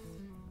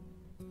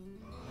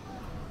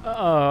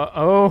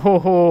 Oh ho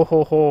ho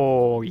ho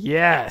ho,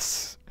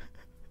 yes!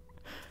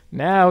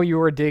 Now you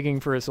are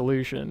digging for a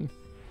solution.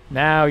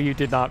 Now you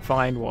did not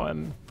find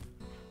one.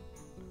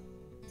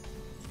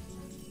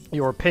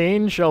 Your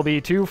pain shall be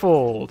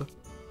twofold.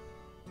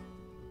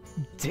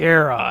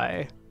 Dare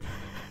I?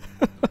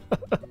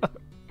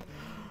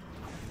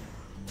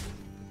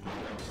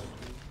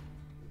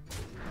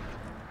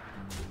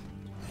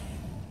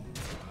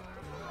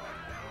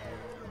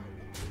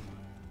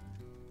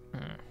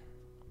 Hmm.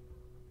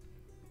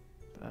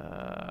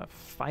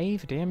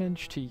 5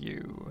 damage to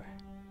you.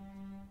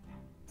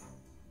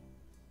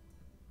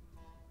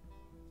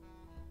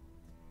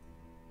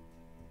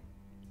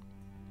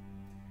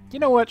 You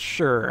know what?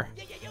 Sure.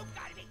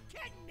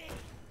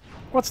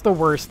 What's the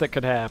worst that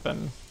could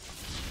happen?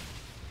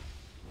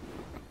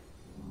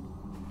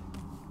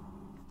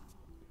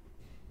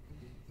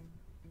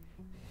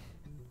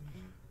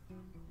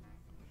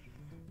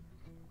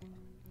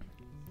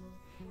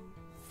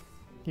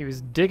 He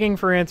was digging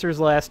for answers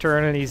last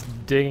turn, and he's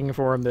digging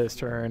for him this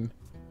turn.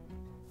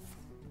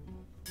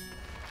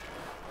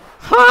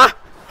 Ha!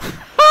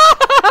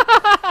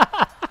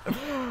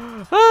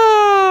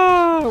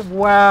 Ah,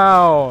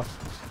 wow.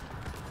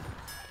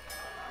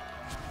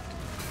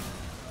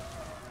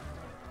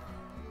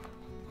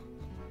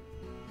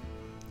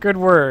 Good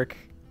work.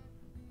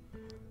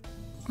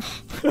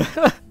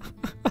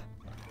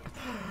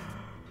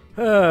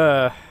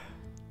 Well,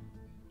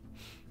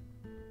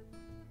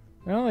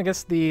 I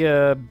guess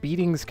the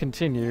beatings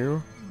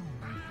continue.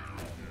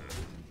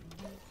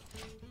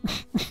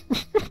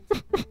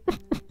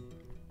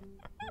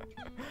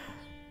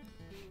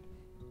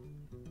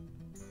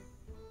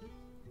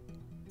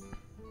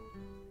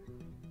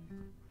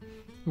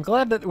 I'm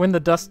glad that when the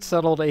dust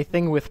settled, a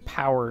thing with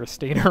power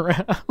stayed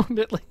around,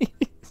 at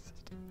least.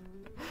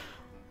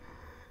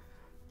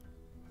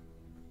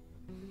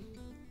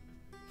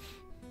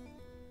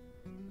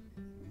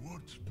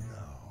 What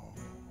now?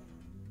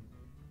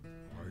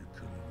 I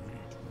can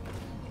wait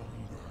no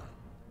longer.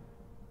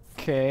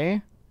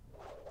 Okay.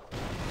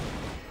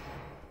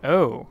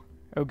 Oh.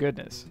 Oh,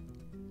 goodness.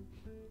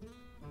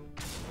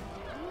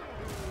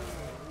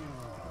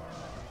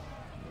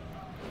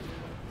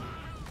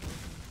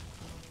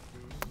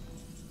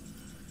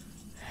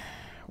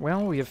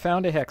 Well, we have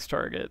found a hex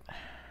target.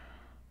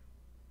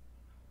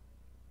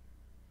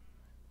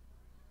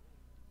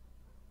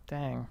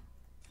 Dang.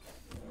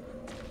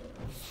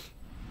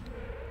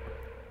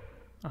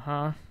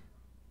 Uh-huh.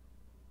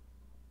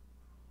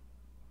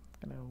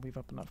 Gonna leave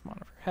up enough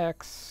mana for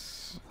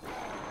hex.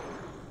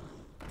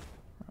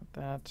 Not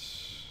that.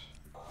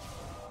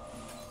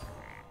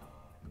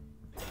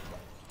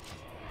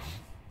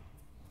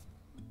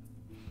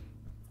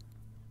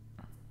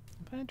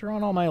 Have I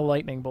drawn all my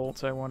lightning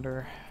bolts, I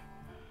wonder?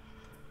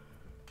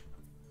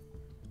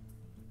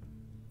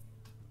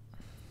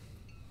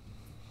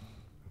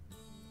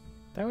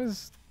 That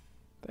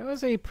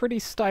was a pretty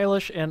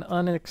stylish and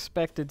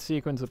unexpected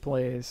sequence of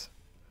plays.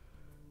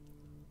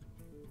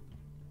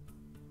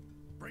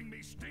 Bring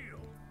me steel.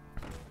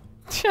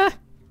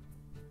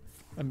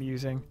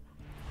 Amusing.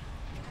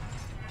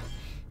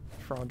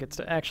 Frog gets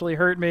to actually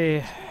hurt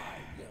me.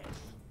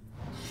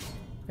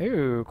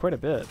 Ooh, quite a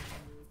bit.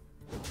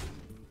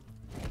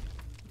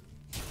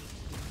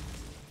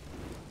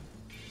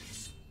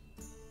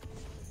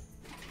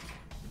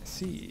 I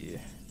see.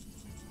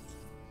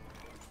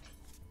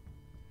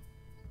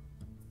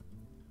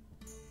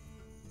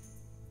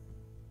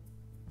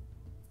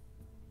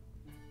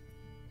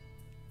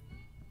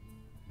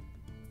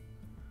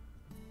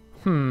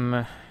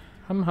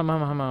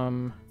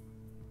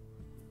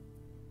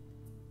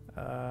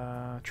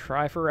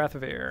 Try for Wrath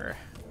of Air.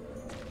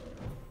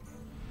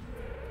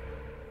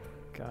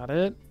 Got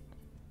it.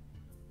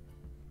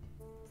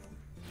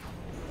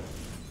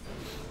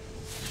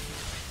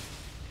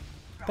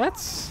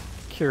 That's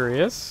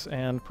curious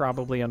and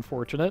probably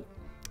unfortunate.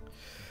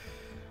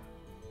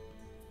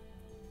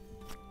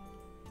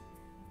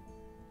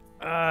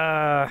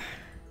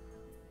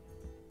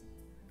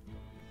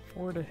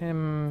 Four to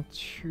him,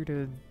 two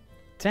to...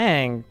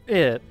 Dang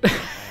it.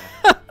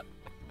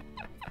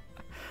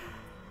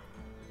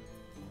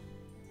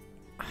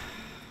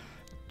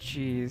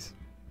 Jeez.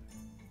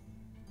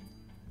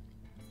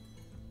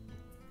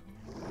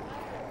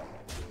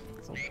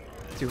 So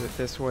I'll do it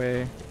this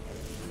way.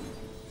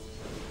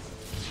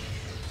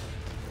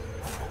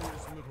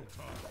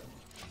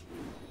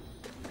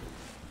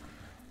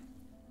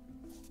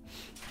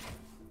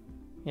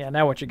 Yeah,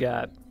 now what you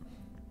got?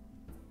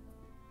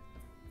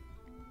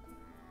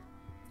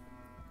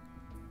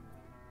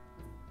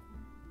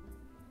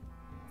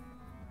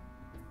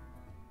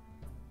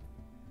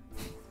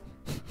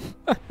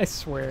 I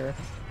swear.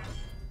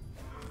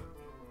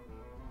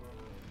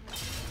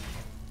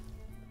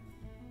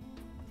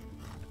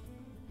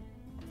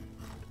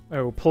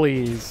 Oh,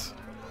 please.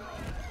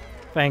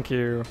 Thank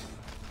you.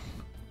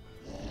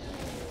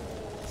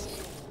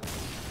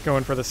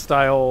 Going for the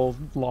style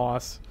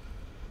loss.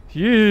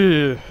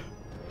 Yeah.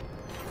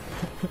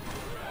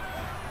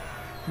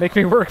 Make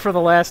me work for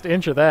the last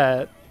inch of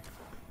that.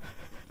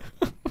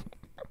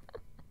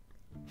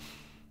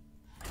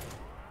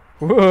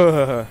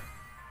 Whoa.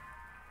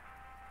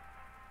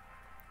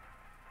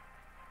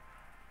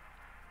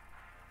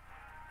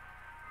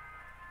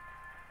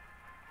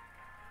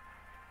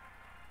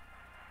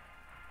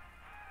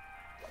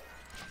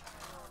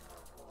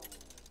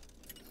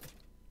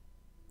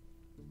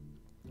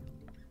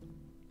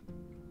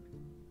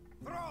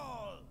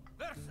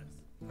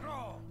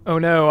 Oh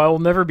no, I will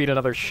never beat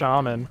another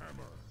Shaman.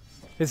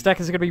 His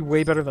deck is gonna be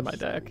way better than my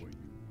deck.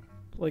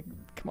 Like,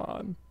 come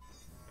on.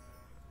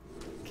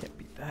 Can't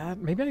beat that.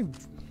 Maybe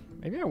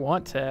I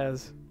want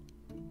Taz.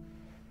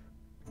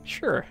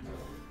 Sure.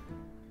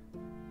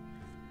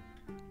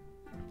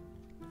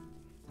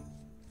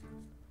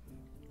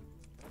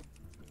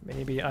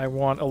 Maybe I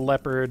want a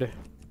leopard.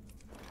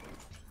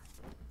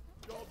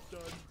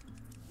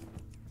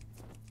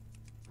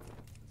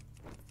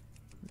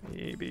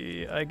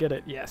 Maybe I get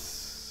it.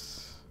 Yes.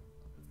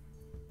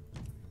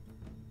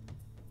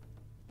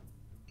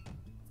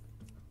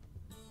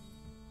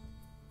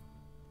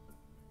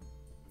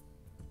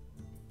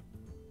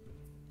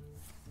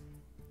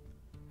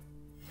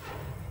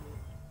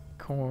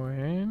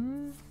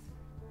 Coin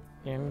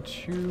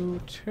into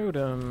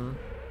totem.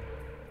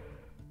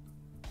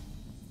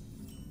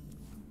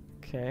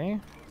 Okay.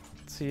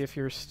 Let's see if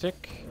your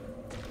stick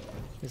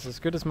is as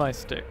good as my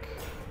stick.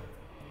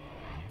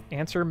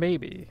 Answer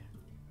maybe.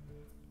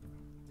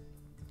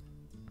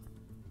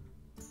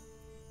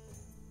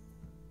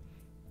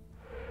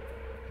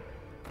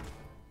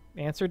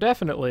 Answer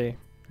definitely.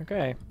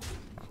 Okay.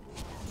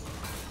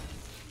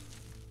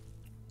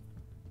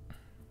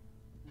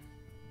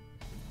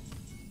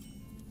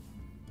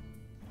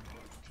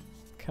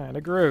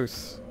 Kinda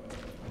gross.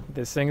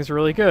 This thing is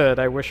really good.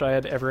 I wish I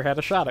had ever had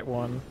a shot at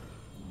one.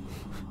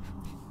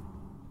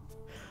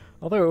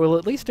 Although it will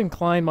at least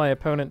incline my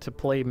opponent to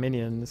play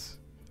minions.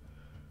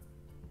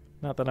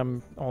 Not that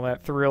I'm all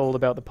that thrilled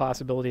about the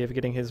possibility of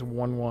getting his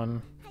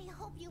 1/1. I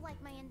hope you like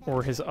my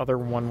Or his other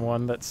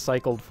 1/1 that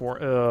cycled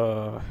for...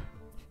 Ugh.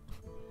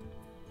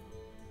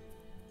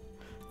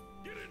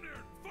 Get in there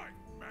and fight,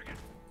 maggot!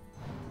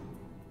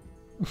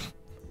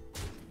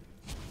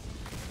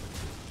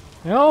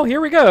 Well,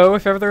 here we go,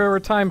 if ever there were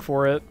time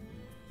for it.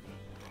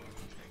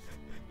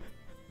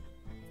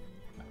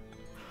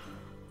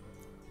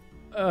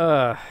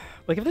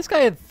 Like, if this guy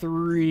had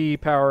 3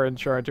 power and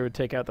charge, it would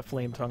take out the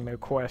Flame Tongue, no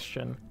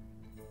question.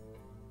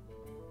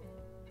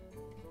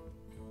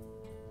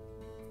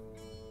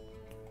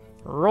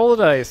 Roll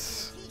the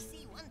dice.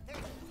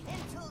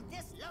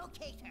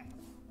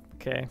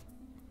 Okay.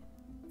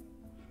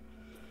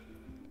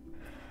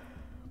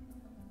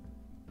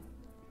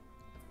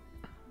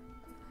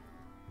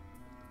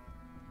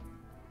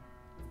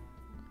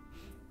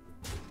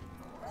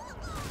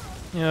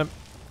 Yep.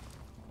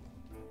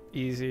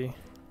 Easy.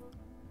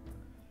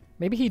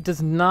 Maybe he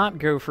does not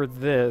go for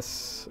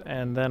this,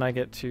 and then I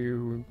get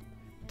to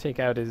take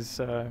out his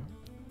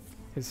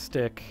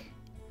stick.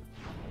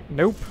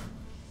 Nope.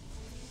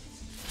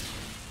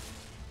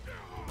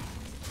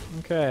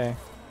 Okay.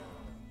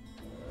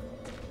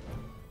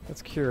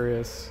 That's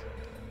curious.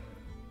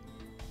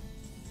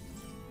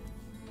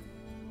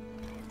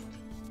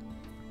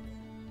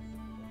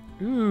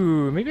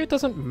 Ooh, maybe it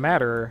doesn't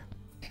matter.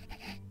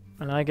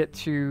 And I get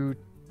to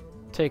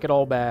take it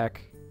all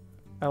back.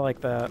 I like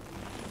that.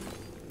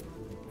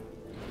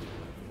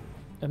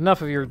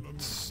 Enough of your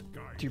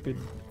stupid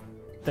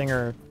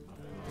thinger.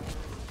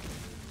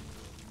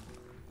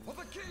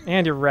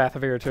 And your Wrath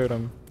of Air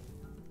Totem.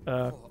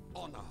 There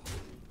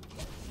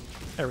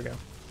we go.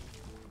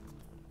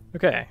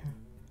 Okay.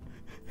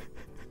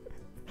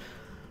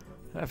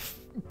 I've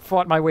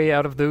fought my way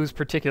out of those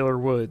particular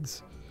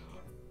woods.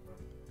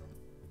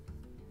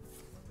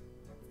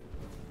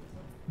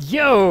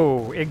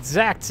 Yo!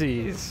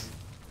 Exactsies!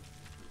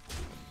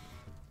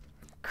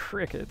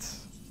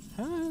 crickets.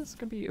 It's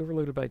gonna be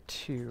overloaded by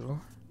 2.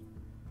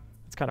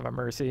 It's kind of a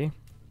mercy.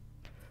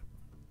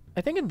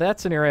 I think in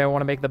that scenario I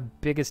want to make the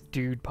biggest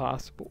dude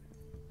possible.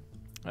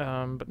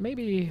 But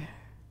maybe...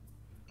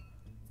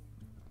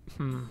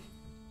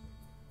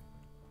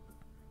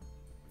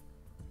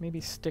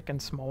 Maybe stick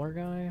and smaller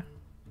guy?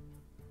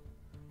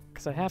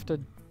 Because I have to...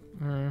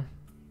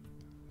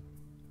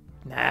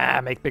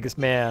 Nah, make biggest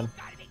man.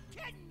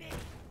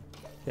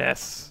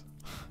 Yes.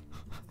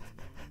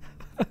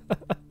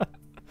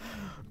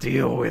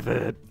 Deal with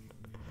it.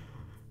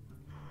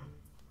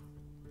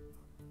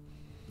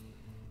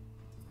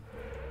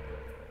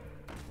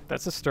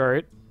 That's a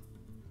start.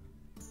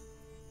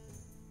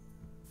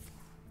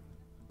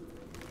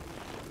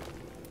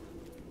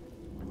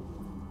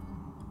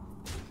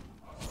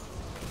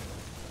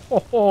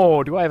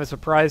 Oh, do I have a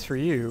surprise for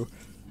you?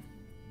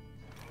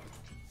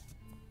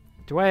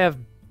 Do I have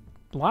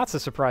lots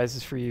of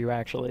surprises for you,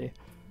 actually?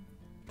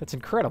 That's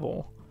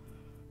incredible.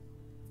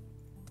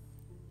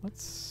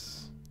 Let's...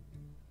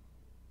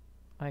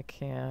 I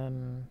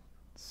can...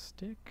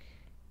 stick...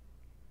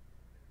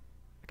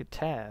 Like a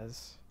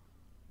Taz.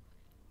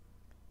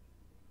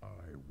 I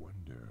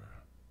wonder.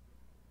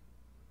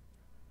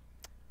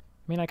 I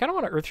mean, I kind of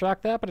want to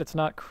Earthshock that, but it's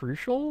not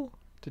crucial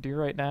to do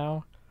right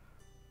now.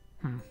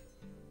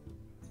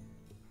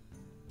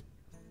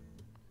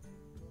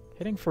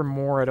 Hitting for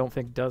more I don't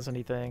think does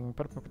anything,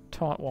 but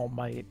Taunt Wall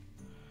might.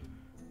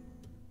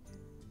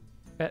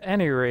 At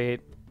any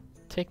rate,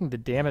 taking the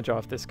damage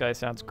off this guy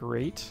sounds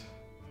great.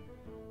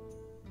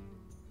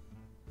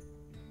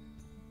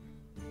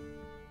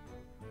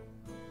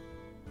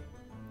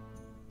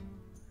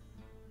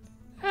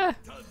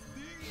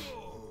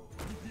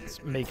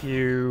 Let's make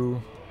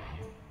you...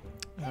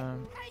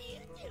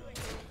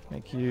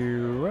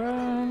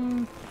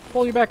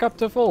 pull you back up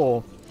to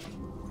full.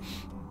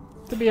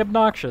 To be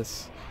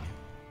obnoxious.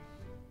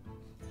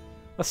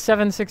 A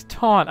 7/6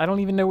 taunt. I don't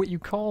even know what you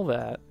call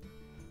that.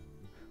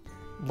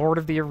 Lord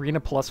of the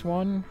Arena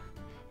 +1?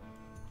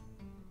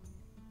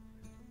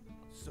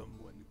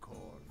 Someone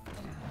called.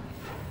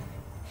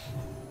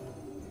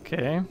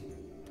 Okay. I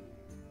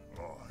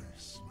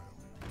smell.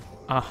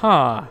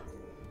 Aha!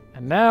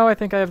 And now I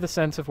think I have the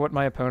sense of what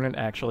my opponent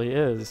actually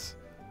is.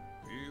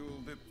 Feel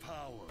the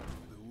power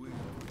of the wind.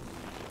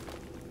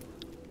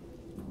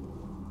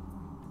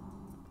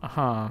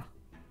 Uh-huh.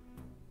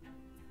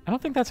 I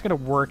don't think that's going to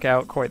work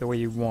out quite the way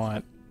you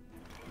want.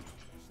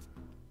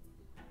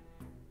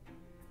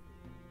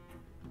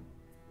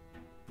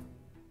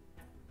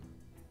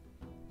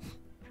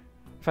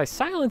 If I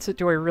silence it,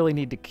 do I really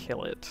need to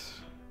kill it?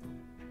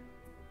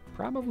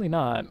 Probably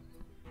not.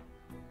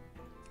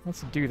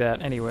 Let's do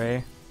that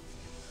anyway.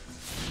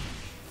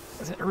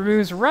 It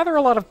removes rather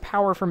a lot of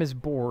power from his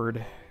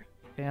board,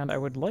 and I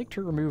would like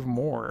to remove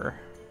more.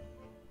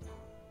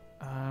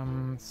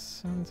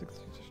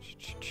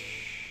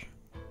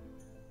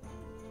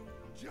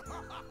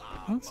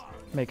 Let's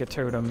make a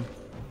totem.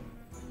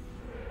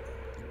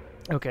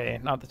 Okay,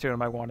 not the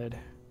totem I wanted.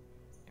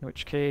 In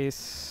which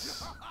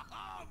case...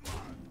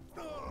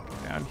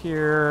 down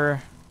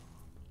here...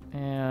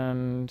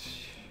 and...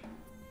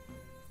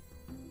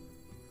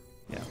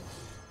 yeah.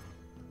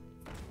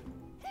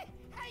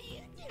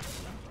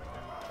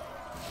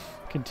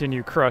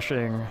 Continue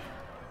crushing.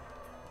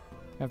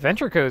 Now,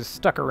 Ventrico's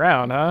stuck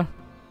around, huh?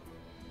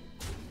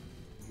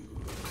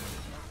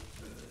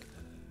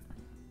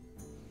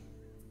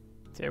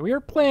 Yeah, we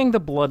are playing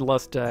the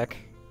Bloodlust deck.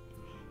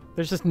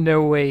 There's just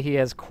no way he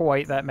has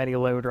quite that many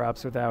low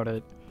drops without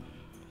it.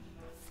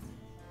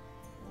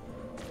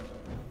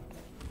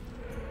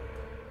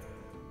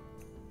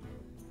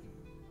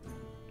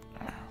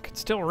 Could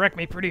still wreck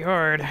me pretty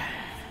hard.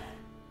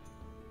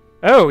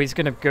 Oh, he's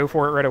gonna go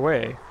for it right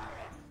away.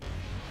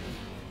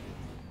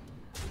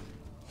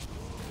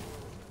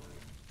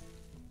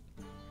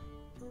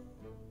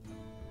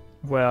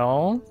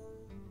 Well...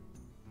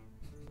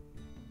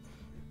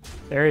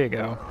 there you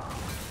go.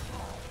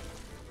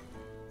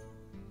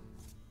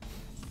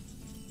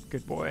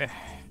 Good boy.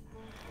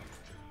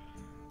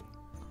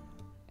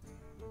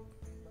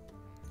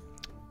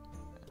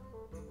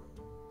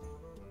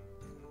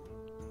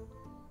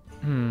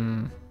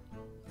 I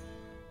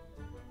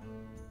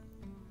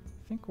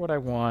think what I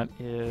want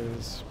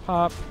is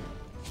pop,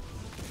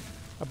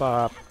 a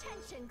bop,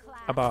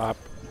 a bop,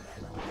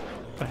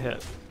 a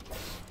hit.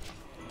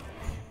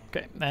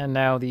 Okay, and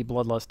now the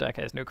Bloodlust deck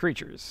has no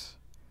creatures.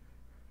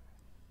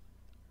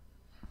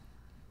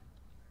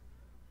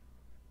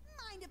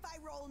 Mind if I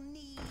roll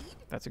need?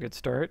 That's a good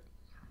start.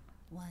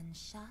 One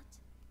shot,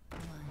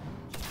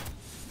 one.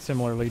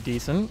 Similarly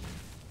decent.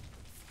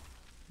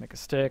 Make a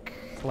stick.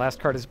 Last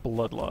card is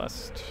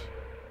Bloodlust.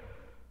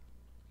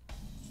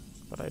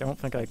 But I don't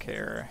think I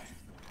care.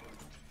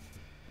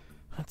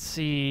 Let's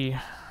see.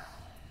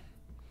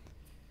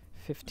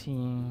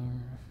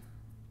 15.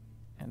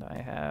 And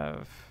I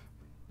have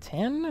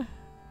 10?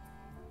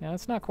 Yeah,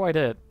 that's not quite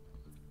it.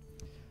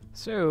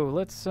 So,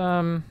 let's,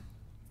 I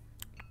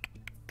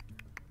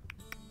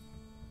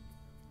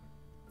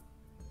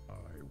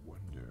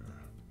wonder.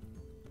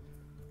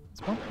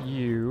 let's bump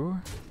you.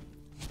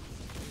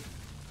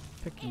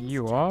 Pick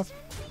you off.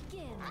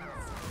 Your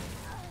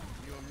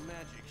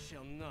magic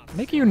shall not.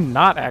 Make you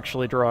not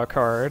actually draw a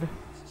card.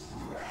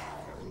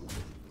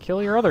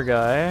 Kill your other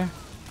guy.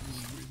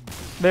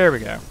 There we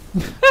go.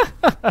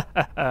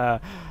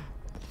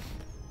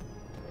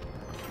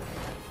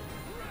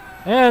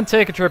 And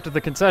take a trip to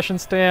the concession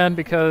stand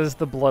because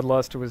the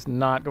Bloodlust was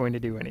not going to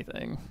do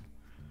anything.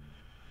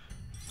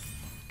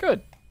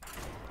 Good.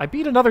 I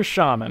beat another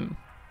Shaman.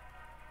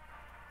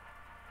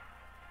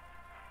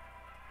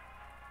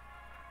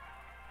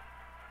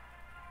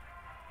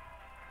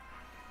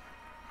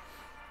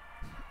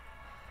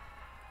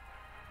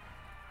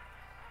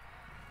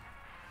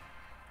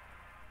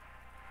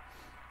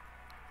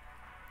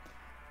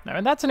 Now,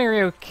 in that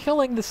scenario,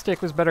 killing the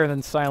stick was better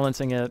than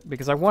silencing it,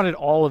 because I wanted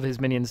all of his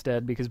minions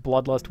dead, because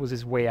Bloodlust was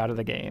his way out of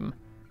the game.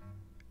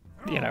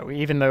 You know,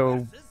 even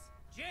though...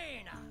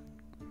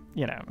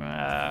 You know,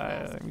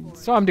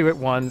 saw him do it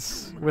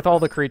once. With all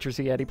the creatures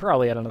he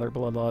probably had another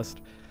Bloodlust.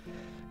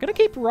 Gonna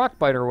keep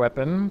Rockbiter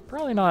weapon,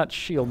 probably not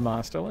Shield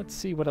Master. Let's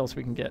see what else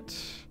we can get.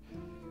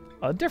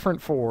 A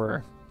different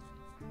 4.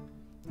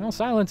 Well,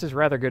 Silence is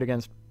rather good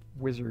against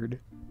Wizard.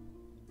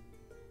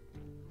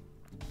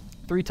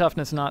 3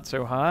 toughness, not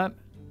so hot,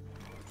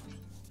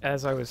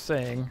 as I was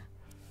saying.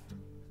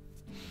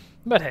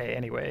 But hey,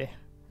 anyway.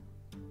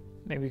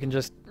 Maybe we can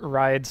just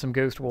ride some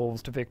Ghost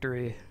Wolves to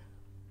victory.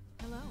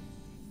 Hello.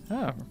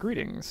 Oh,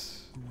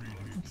 greetings.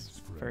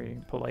 That's very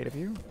polite of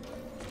you.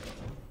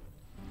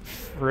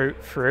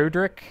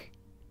 Frodrick?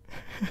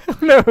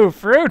 No,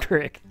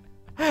 Frodrick!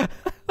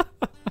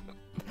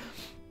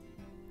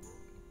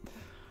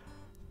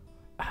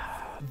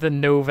 The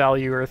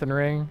no-value Earthen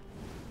Ring.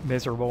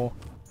 Miserable.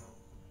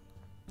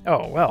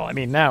 Oh, well, I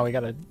mean, now we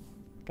gotta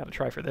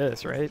try for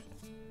this, right?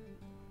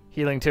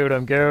 Healing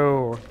Totem,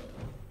 go!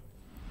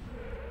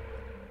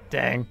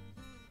 Dang.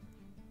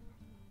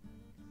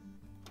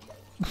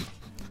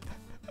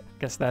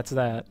 Guess that's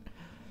that.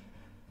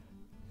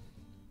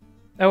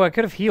 Oh, I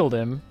could have healed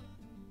him.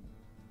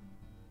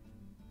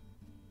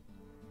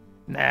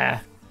 Nah.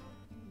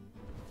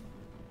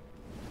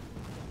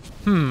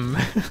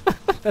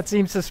 That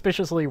seems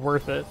suspiciously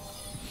worth it.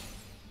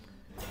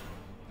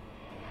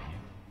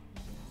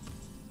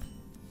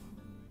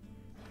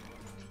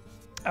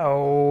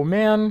 Oh,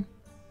 man.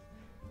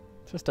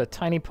 Just a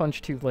tiny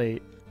punch too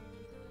late.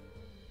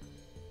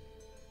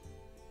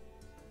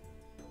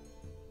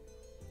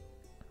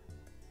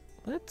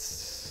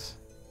 Let's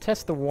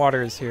test the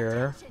waters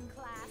here.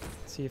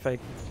 See if let's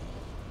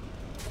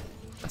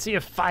see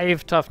if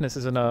 5 toughness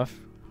is enough.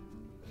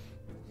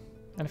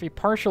 And if he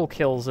partial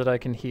kills it, I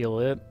can heal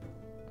it.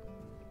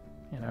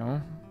 You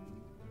know.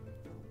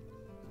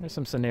 There's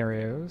some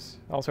scenarios.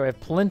 Also, I have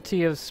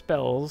plenty of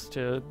spells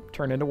to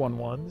turn into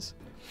 1/1s.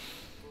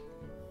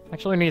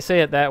 Actually, when you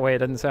say it that way, it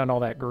doesn't sound all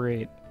that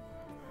great.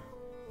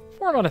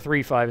 4 on a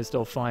 3/5 is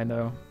still fine,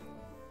 though.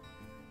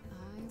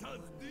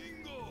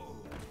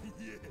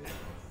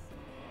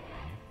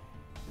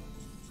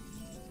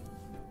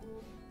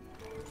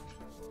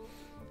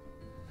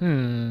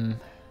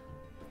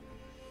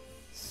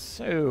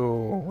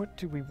 So, what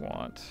do we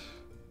want?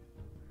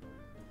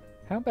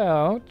 How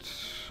about...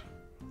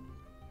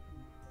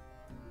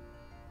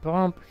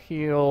 bump,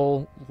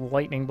 heal,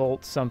 lightning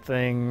bolt,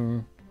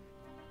 something...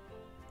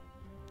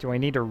 Do I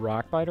need a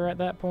Rockbiter at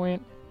that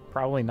point?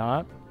 Probably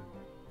not.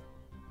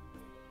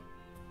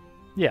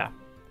 Yeah.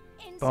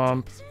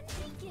 Bump.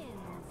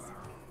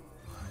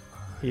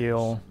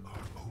 Heal.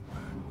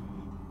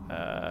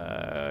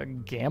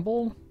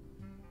 Gamble?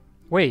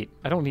 Wait,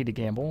 I don't need to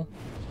gamble.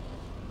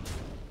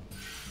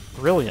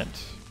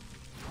 Brilliant.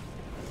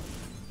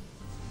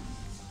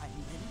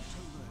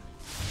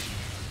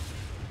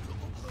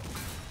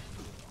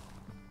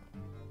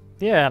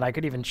 Yeah, and I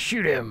could even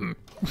shoot him.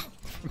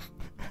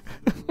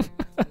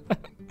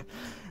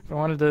 I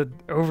wanted to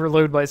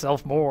overload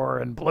myself more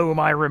and blow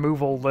my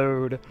removal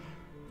load.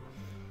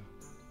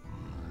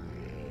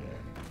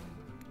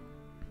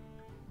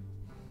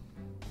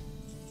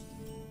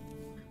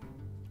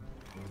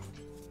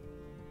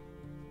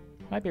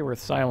 Might be worth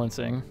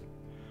silencing.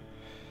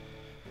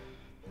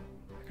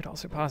 I could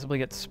also possibly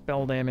get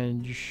spell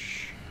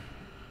damage.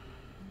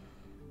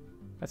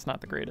 That's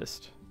not the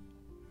greatest.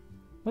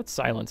 Let's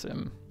silence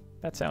him.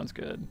 That sounds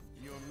good.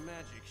 Your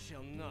magic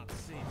shall not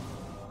save.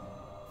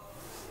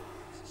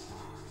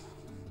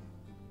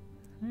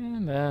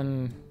 And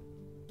then...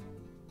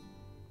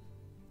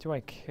 do I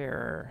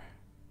care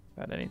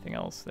about anything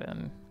else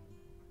then?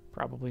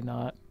 Probably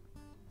not.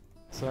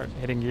 Start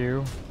hitting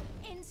you.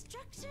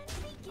 Instruction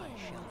begins. I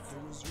shall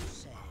do as you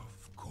say.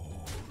 Of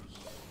course.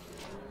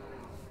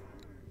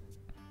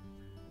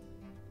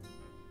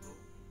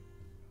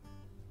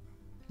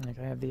 Like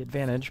I have the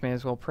advantage, may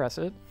as well press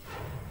it.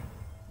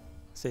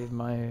 Save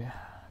my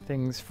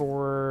things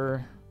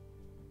for...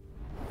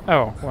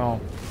 oh, well...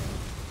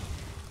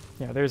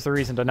 yeah, there's the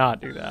reason to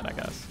not do that, I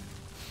guess.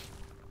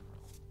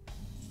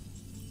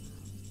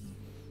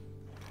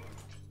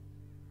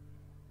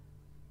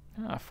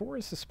 Ah, 4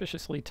 is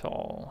suspiciously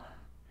tall.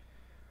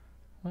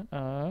 Let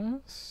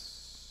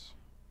us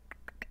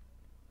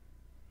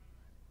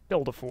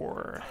build a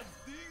 4.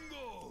 You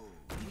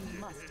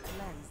must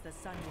cleanse the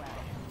Sunwell.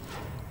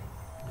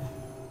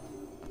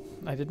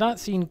 I did not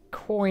see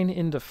coin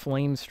into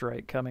Flame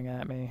Strike coming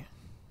at me.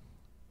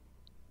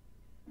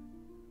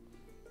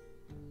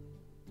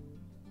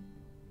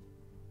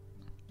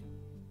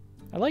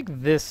 I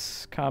like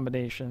this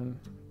combination.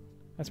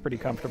 That's pretty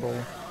comfortable.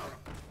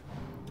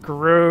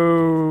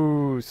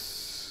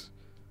 Gross.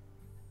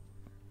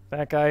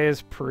 That guy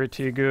is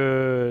pretty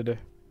good.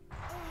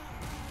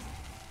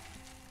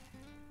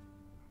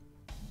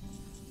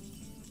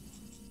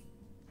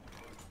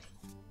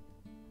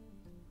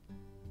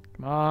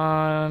 Come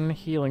on,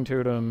 Healing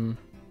Totem.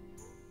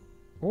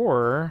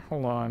 Or,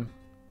 hold on.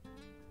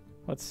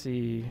 Let's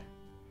see.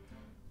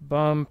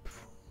 Bump,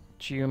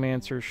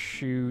 Geomancer,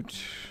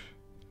 shoot.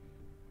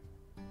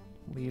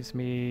 Leaves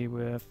me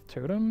with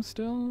Totem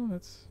still?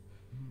 That's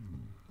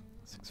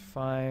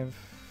 6-5.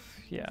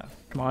 Yeah,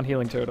 come on,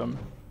 Healing Totem.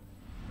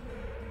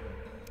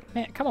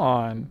 Man, come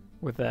on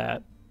with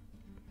that.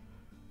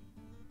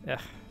 Ugh.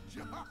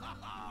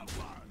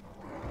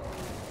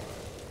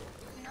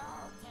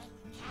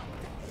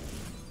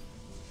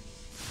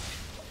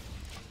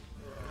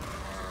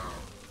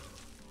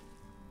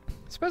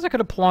 Suppose I could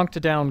have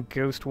plonked down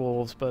Ghost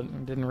Wolves,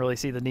 but didn't really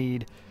see the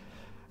need.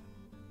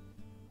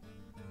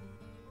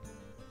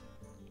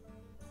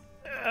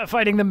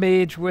 Fighting the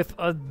mage with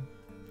a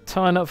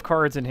ton of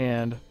cards in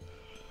hand.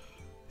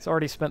 He's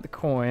already spent the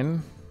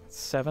coin.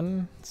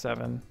 7?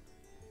 7.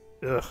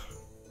 Ugh.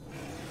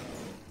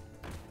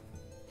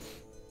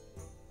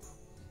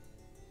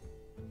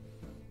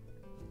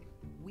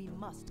 We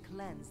must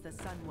cleanse the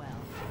Sunwell.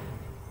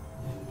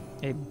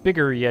 A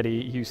bigger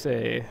Yeti, you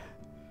say?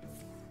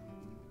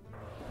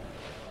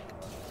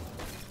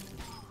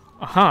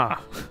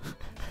 Aha!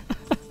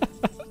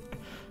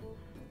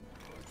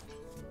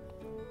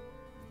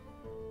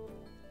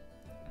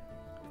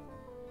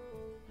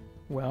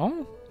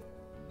 Well,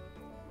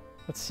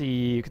 let's see.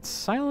 You could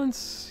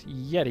silence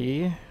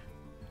Yeti.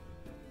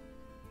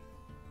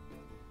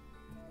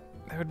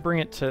 That would bring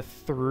it to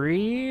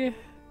 3.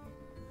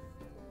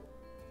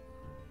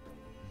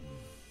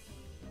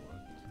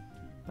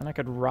 Then I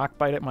could rock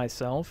bite it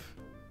myself.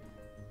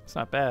 It's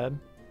not bad.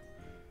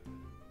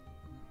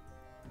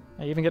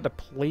 I even get to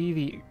play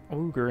the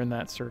ogre in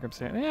that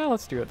circumstance. Yeah,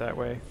 let's do it that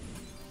way.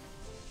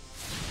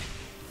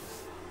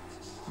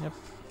 Yep.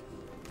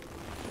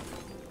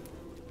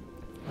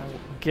 I will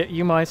get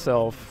you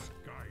myself.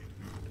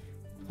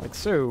 Like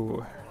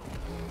so.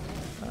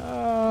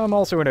 I'm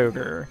also an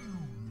ogre.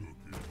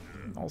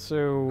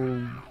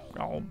 Also,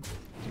 I'll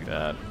do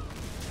that.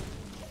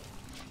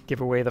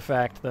 Give away the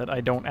fact that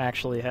I don't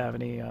actually have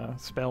any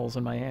spells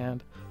in my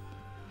hand.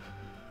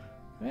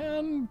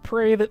 And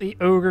pray that the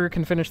ogre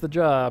can finish the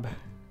job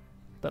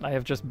that I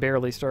have just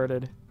barely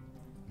started.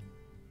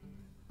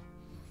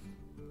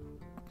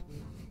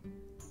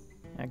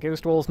 Yeah,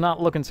 Ghost Wolf's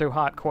not looking so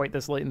hot quite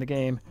this late in the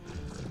game.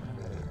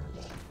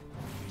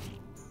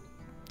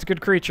 It's a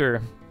good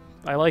creature.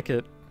 I like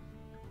it.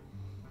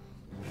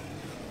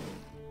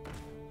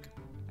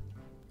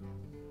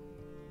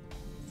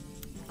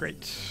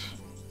 Great.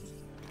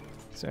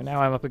 So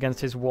now I'm up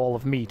against his wall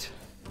of meat.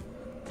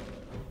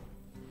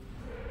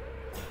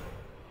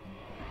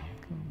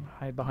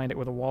 Hide behind it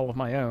with a wall of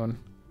my own.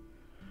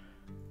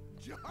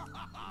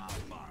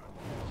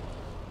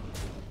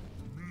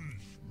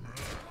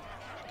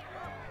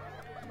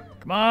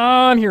 Come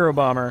on, Hero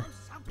Bomber.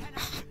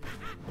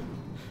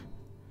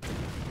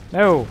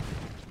 No.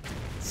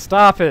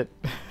 Stop it.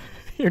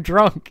 You're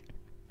drunk.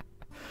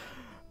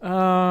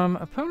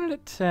 Opponent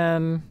at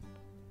 10.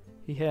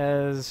 He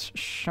has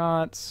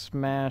shot,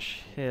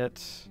 smash,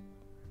 hit.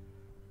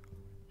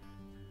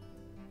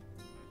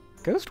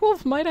 Ghost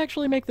Wolf might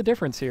actually make the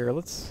difference here.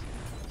 Let's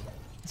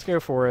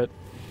go for it.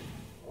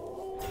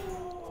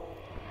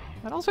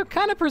 That also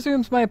kind of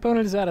presumes my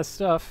opponent is out of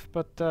stuff,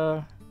 but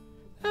Behold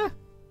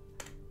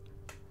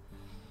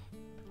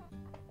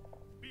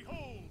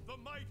the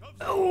might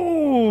of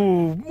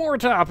Oh, more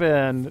top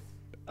end.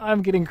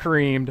 I'm getting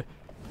creamed.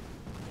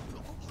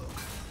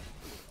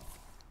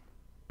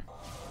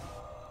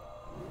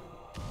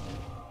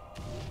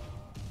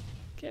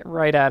 Get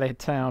right out of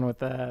town with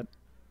that.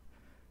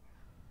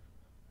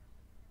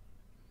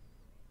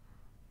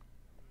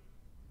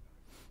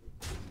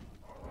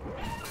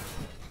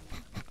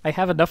 I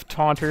have enough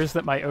taunters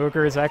that my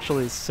ogre is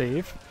actually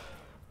safe.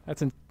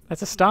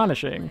 That's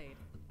astonishing.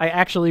 I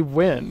actually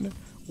win.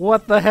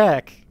 What the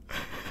heck?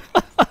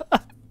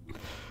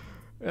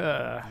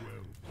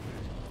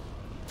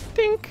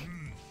 Dink.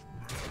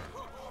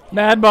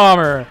 Mad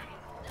Bomber.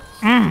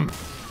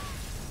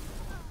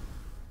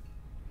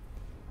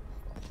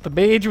 The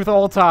mage with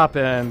all top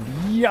end.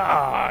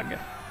 Yog.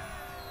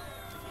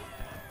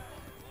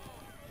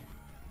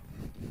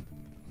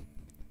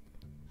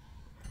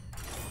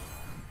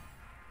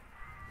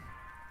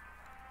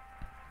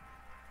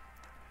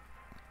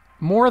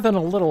 More than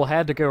a little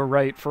had to go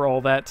right for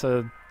all that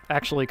to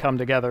actually come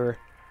together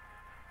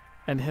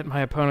and hit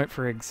my opponent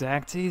for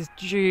exacties.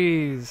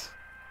 Jeez.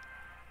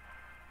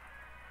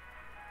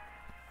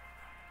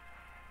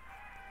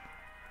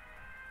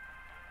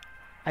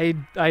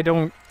 I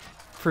don't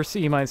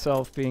foresee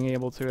myself being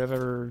able to have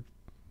ever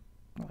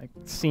like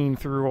seen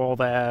through all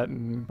that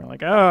and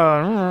like,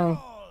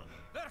 oh,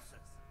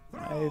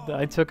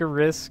 I took a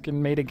risk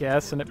and made a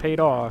guess and it paid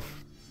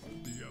off.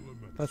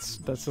 That's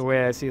the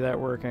way I see that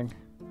working.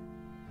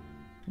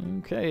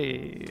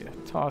 Okay,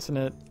 tossing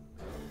it.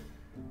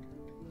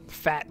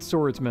 Fat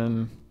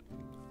swordsman.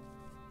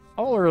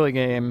 All early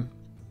game.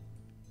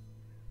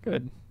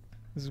 Good.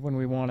 This is when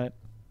we want it.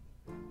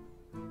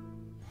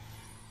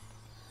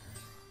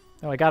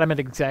 Oh, I got him at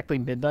exactly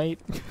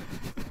midnight.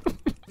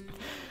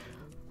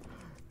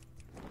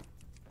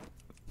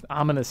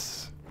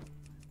 Ominous.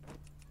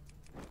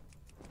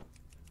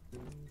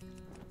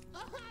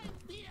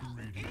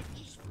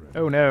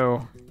 Oh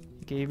no.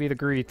 Gave you the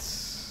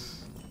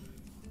greets.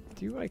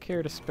 Do I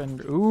care to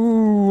spend?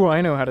 Ooh,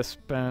 I know how to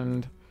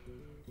spend.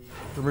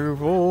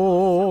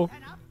 Removal.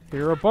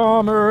 Hero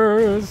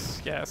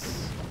bombers.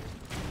 Yes.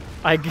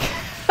 I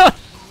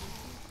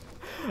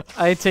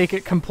take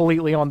it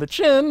completely on the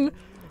chin,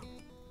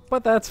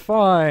 but that's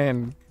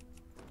fine.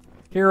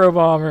 Hero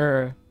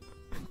bomber.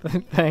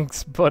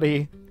 Thanks,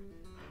 buddy.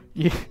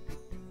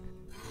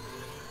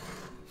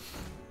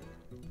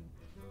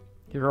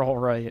 You're all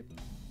right.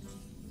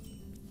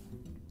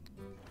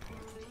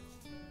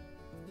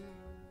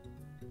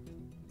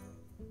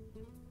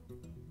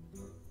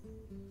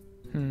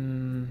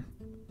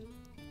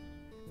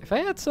 If I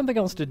had something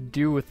else to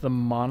do with the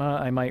mana,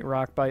 I might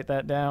rock bite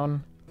that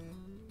down.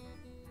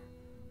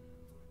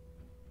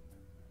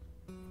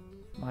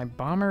 My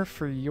bomber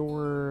for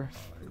your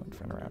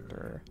Bloodfen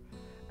Raptor.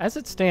 As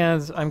it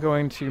stands, I'm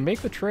going to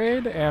make the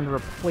trade and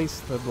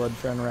replace the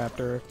Bloodfen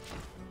Raptor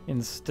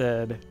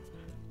instead.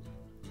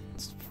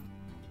 It's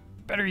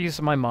better use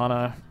of my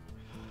mana.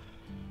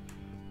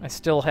 I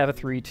still have a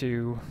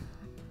 3/2.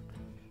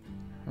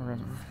 We're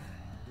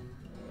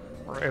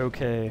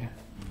okay.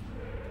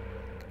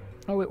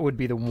 Oh, it would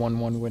be the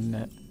 1/1, wouldn't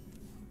it?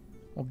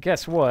 Well,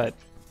 guess what?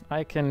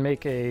 I can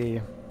make a...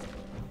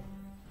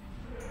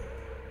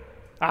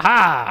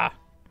 Aha!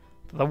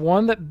 The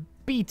one that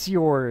beats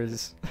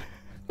yours!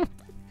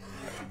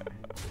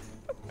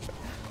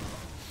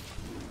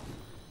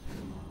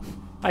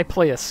 I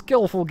play a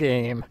skillful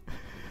game.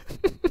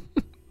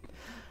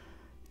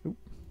 Oop.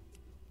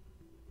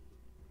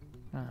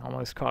 I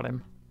almost caught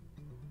him.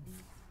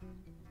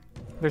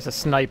 There's a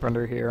snipe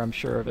under here, I'm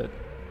sure of it.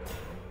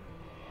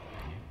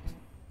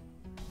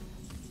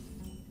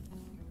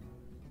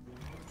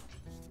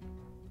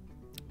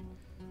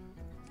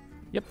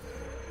 Yep.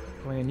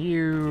 Playing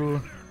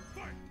you.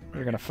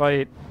 You're gonna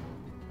fight.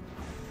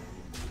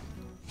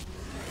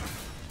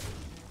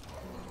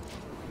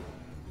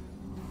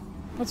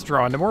 Let's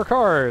draw into more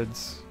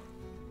cards.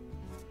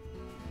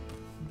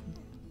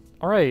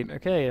 Alright,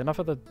 okay, enough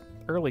of the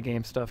early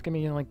game stuff. Give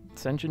me, like,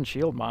 Sentient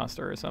Shield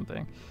Monster or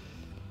something.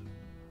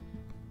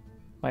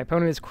 My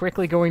opponent is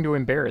quickly going to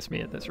embarrass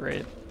me at this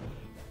rate.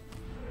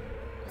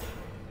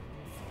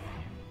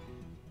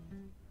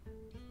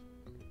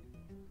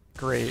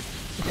 Great.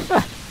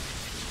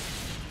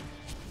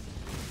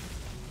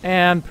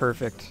 And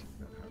perfect.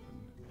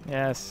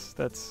 Yes,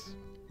 that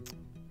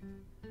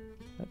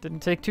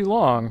didn't take too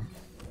long.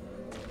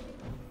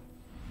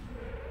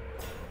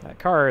 That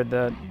card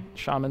that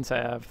shamans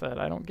have that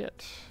I don't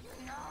get.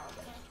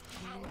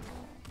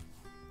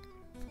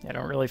 I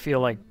don't really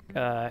feel like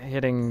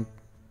hitting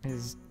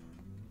his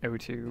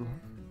O2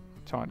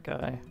 taunt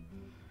guy.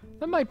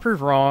 That might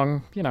prove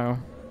wrong, you know.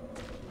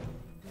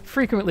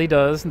 Frequently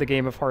does in the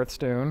game of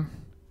Hearthstone.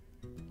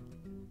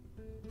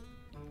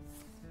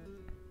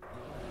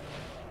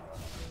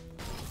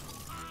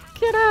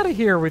 Get out of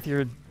here with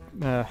your...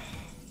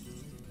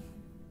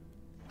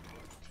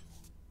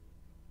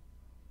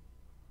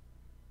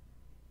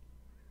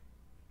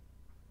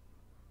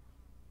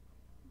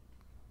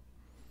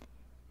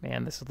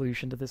 Man, the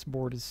solution to this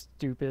board is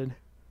stupid.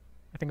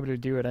 I think I'm going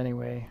to do it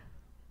anyway.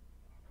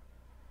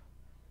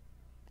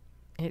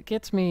 It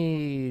gets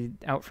me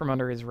out from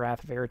under his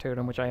Wrath of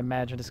Totem, which I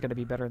imagine is going to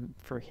be better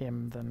for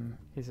him than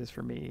his is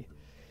for me.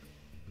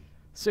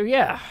 So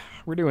yeah,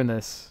 we're doing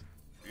this.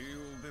 Feel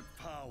the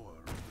power.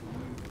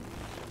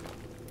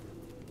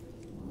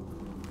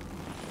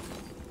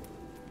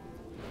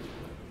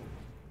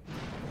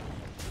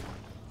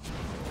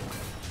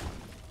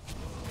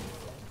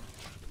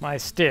 My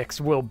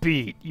sticks will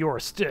beat your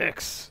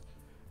sticks.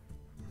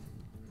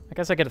 I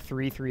guess I get a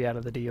 3/3 out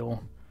of the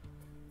deal.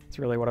 That's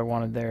really what I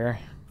wanted there.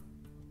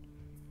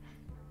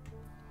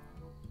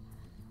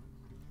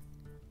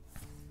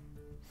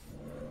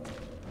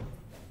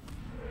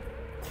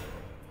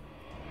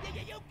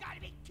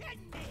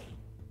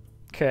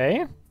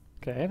 Okay.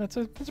 Okay, that's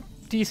a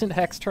decent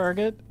hex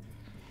target.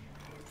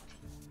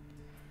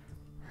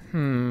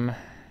 Do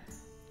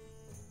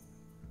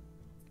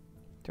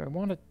I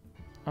want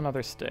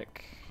another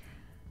stick?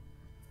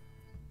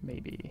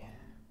 Maybe.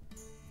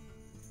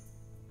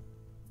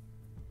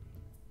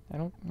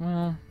 Well,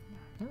 I'm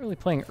not really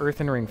playing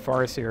Earthen Ring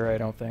Farseer, I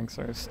don't think,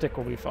 so a stick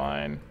will be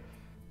fine.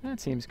 That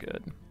seems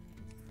good.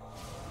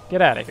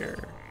 Get out of here.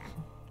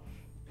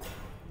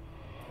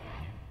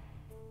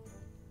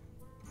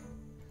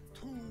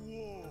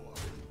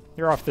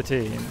 You're off the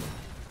team.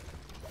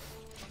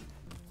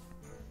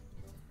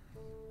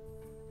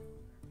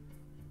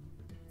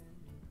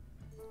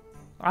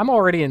 I'm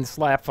already in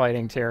slap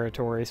fighting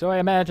territory, so I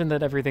imagine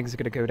that everything's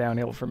going to go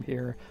downhill from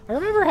here. I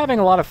remember having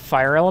a lot of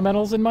fire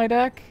elementals in my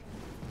deck.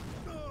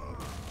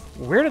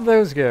 Where did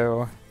those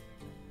go?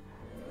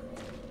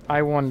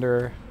 I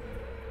wonder.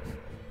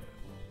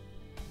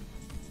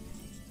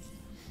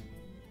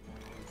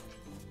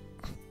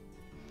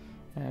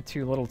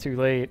 Too little, too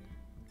late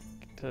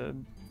to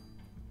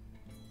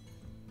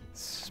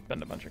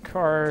spend a bunch of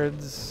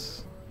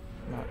cards.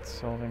 Not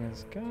solving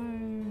his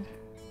guide.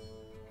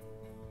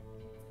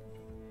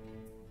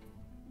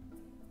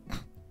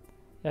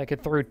 Yeah, I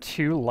could throw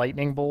 2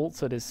 lightning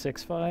bolts at his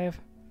 6/5.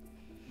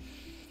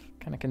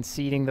 Kind of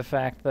conceding the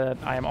fact that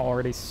I am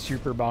already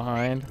super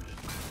behind.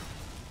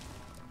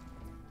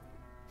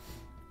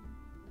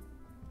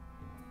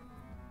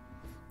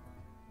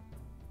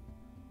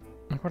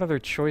 What other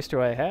choice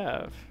do I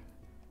have?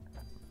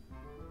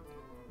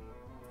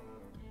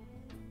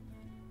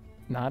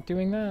 Not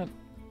doing that?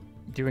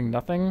 Doing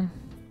nothing?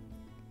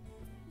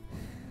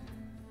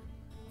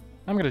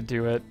 I'm gonna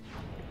do it.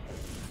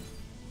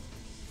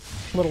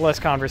 A little less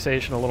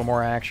conversation, a little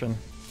more action.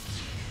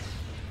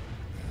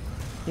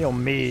 Heal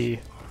me.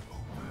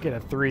 Get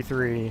a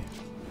 3/3.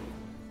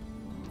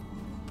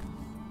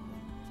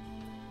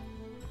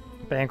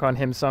 Bank on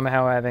him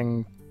somehow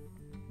having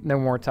no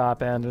more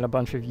top end and a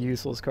bunch of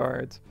useless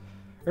cards.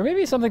 Or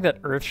maybe something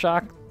that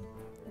Earthshock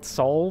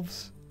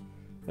solves.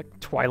 Like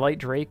Twilight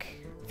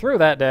Drake. Throw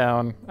that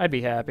down. I'd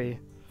be happy.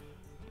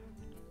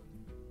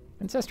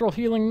 Ancestral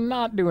Healing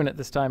not doing it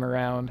this time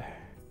around.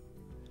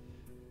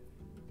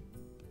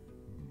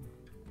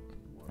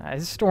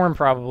 His Storm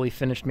probably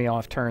finished me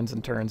off turns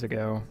and turns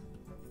ago.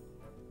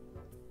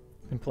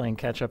 Been playing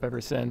catch up ever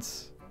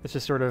since. It's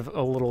just sort of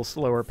a little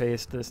slower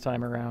paced this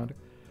time around.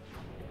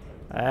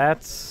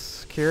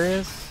 That's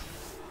curious.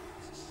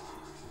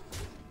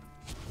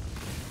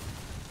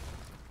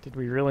 Did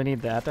we really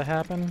need that to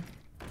happen?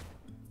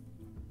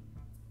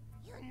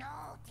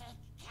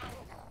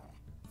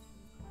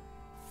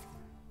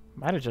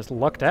 Might have just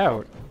lucked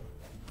out.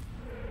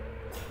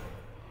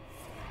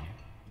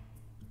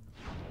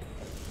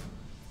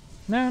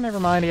 No, never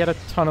mind. He had a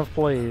ton of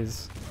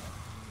plays.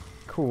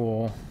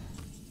 Cool.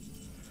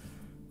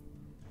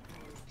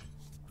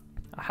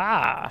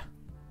 Aha!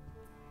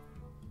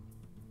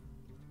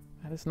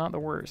 That is not the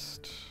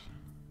worst.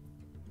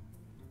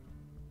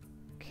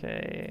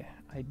 Okay.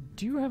 I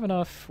do have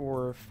enough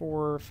for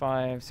 4,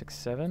 5, 6,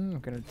 7. I'm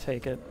gonna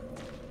take it.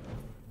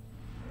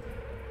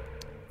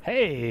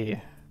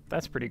 Hey!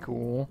 That's pretty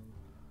cool.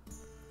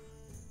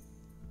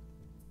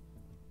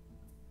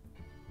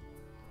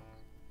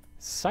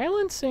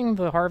 Silencing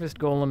the Harvest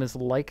Golem is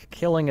like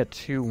killing a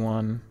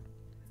 2/1.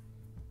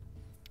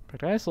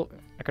 But I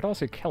could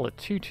also kill a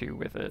 2/2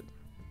 with it.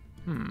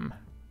 Pay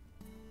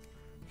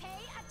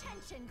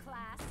attention,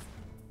 class.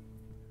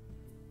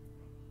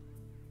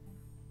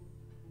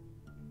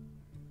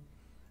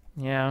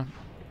 Yeah.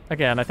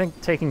 Again, I think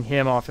taking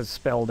him off his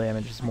spell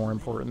damage is more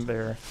important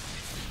there.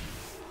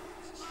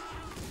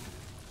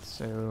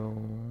 So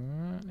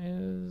that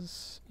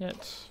is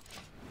it.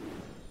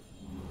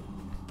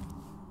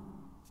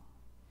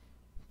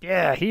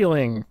 Yeah,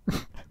 healing.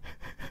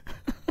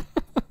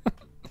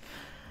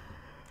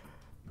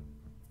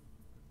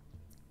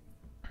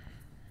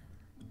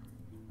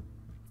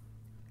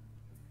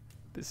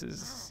 This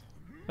is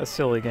a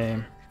silly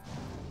game.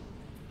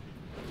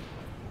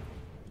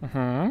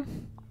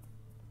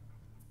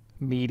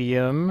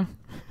 Medium.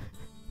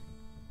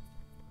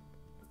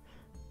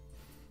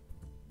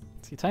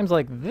 See, times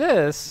like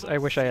this, I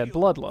wish I had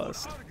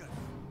Bloodlust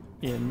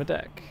in my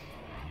deck.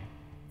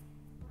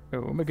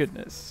 Oh my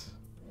goodness.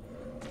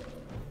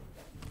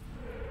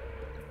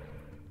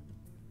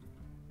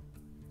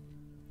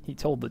 He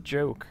told the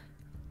joke.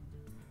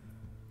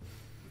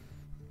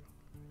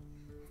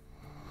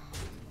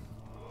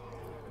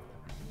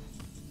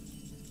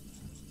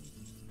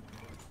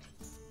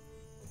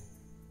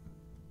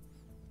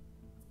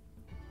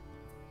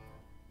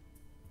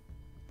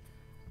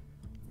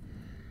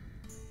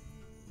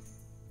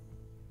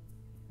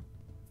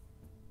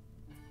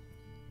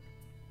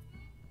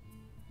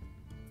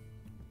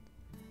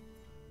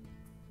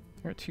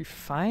 You're at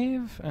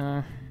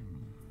 2/5?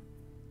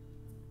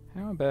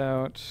 How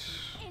about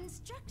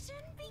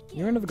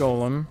you into the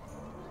golem?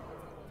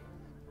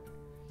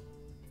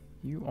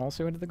 You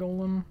also into the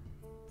golem?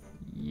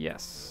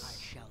 Yes.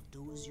 I shall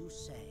do as you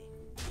say.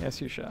 Yes,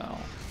 you shall.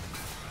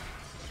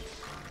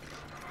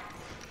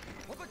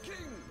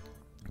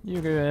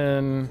 You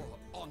can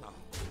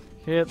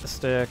hit the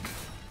stick.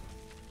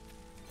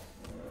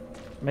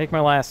 Make my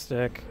last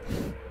stick.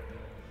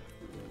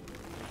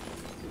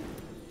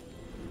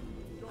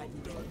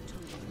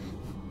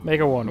 Make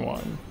a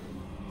 1/1.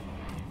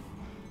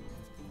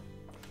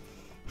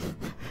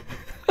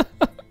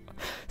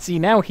 See,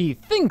 now he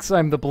thinks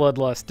I'm the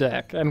Bloodlust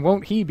deck, and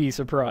won't he be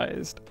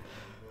surprised?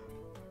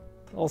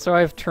 Also,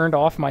 I've turned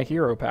off my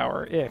hero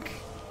power. Ick.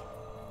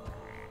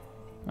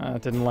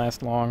 It didn't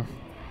last long.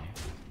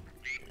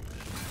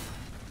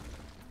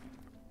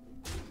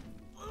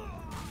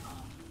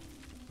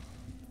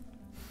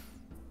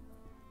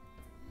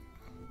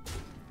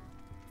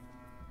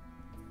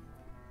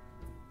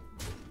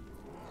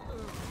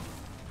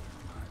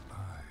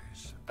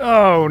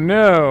 Oh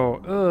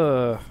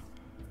no! Ugh.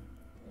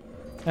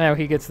 Now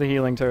he gets the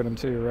healing totem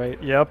too,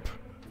 right? Yep.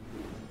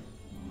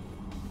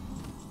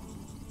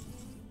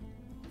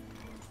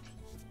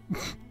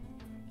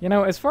 You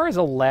know, as far as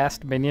a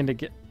last minion to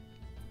get...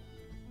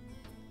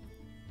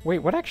 Wait,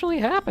 what actually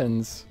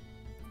happens?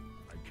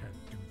 I can't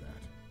do that.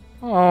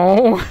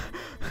 Oh.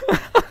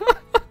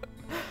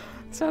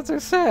 Sounds so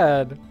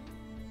sad.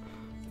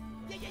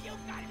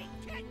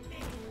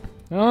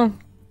 Oh.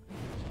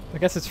 I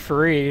guess it's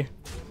free.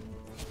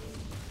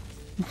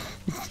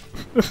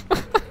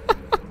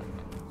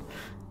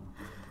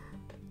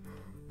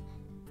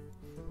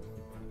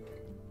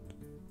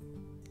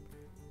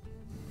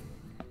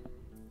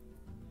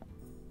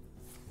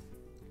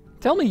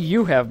 Tell me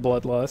you have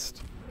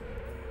Bloodlust,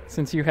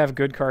 since you have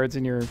good cards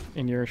in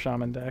your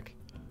Shaman deck.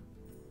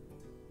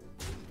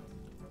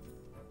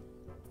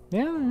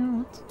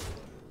 Yeah, it's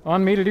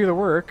on me to do the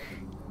work.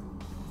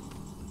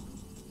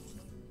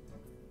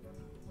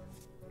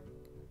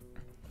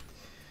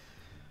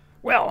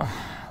 Well,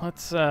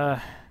 let's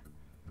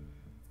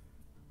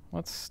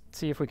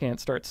see if we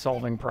can't start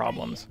solving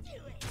problems.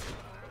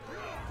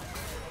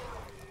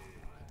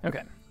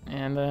 Okay,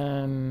 and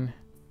then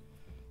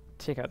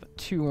take out the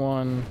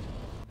 2/1.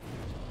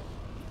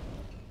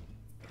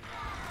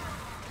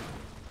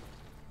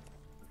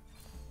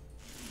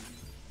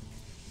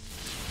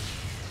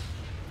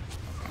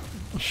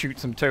 Shoot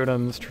some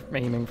totems,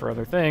 aiming for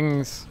other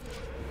things.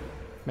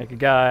 Make a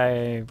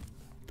guy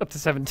up to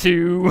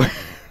 7/2.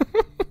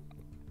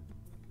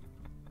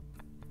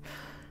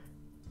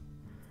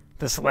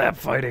 The slap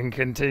fighting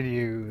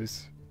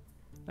continues.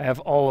 I have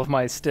all of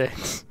my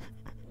sticks.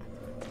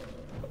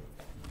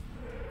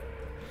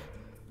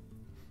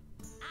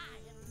 I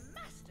am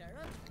master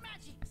of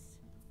magics.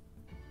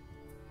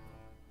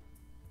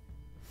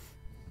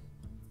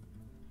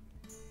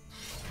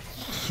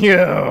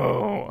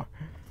 Yo!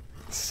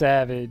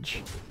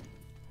 Savage.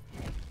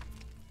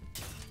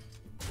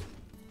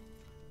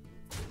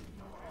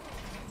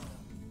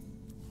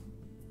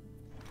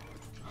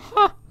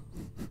 Huh!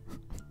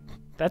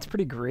 That's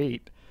pretty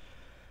great.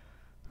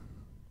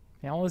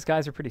 Yeah, all those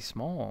guys are pretty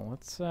small.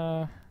 Let's,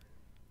 I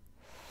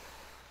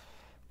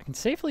can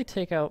safely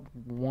take out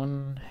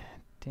 1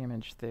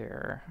 damage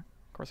there.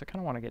 Of course, I kind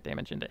of want to get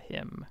damage into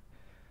him.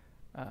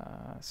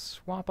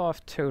 Swap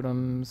off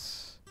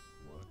totems.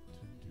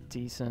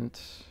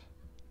 Decent.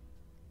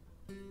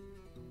 I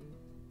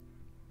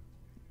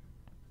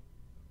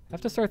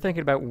have to start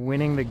thinking about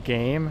winning the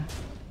game.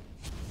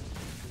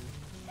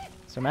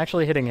 So I'm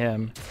actually hitting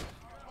him.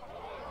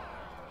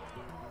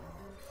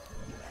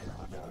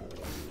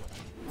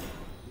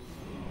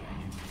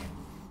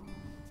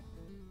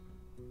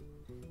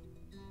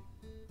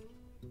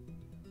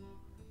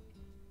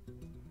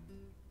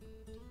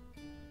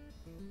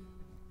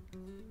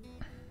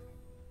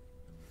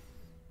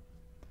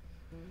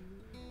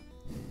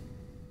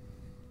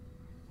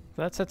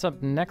 That sets up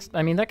next...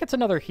 I mean, that gets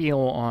another heal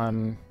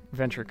on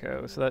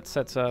Ventrico, so that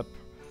sets up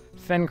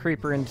Fen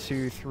Creeper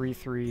into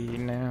 3/3.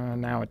 No,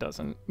 now it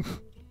doesn't.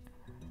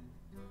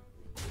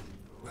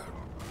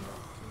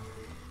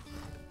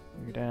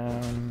 You're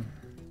down.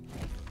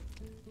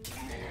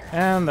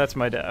 And that's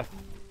my death.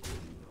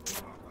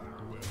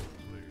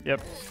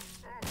 Yep.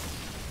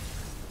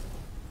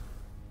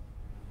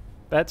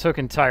 That took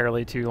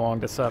entirely too long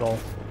to settle.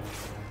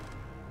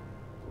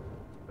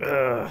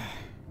 Ugh.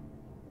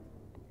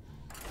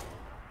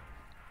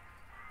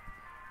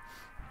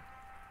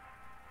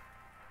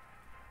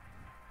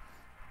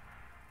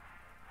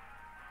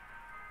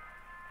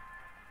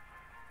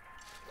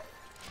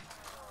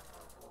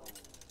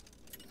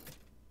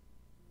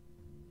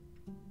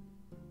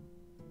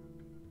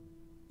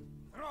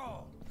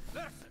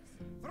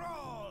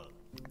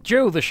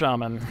 Joe the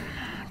Shaman.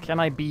 Can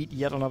I beat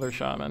yet another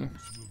Shaman?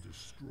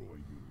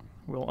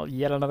 Will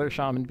yet another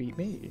Shaman beat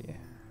me?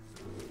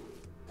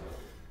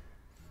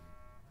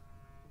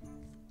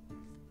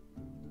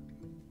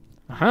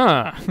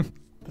 Aha!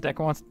 The deck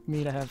wants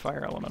me to have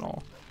Fire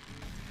Elemental.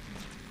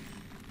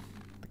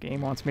 The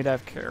game wants me to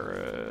have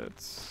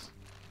carrots.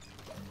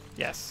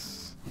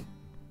 Yes.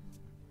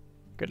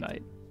 Good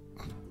night.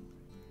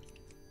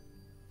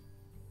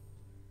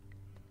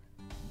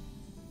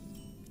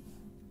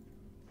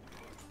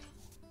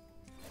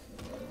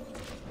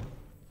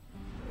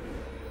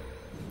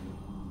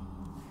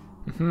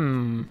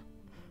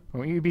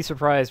 Won't you be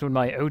surprised when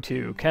my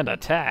O2 can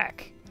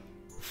attack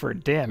for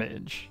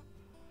damage?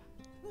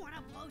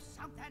 Wanna blow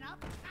something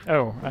up?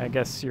 Oh, I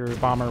guess your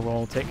bomber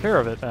will take care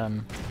of it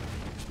then.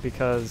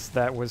 Because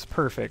that was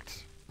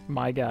perfect.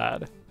 My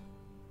god.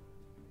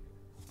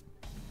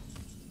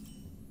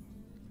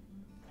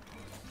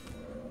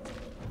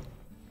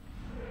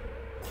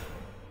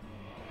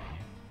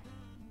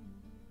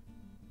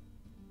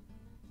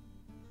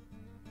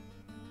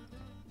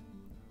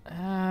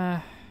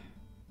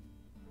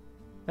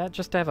 That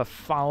just to have a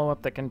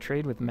follow-up that can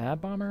trade with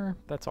Mad Bomber?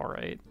 That's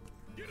alright.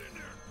 Get in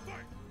there,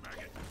 fight,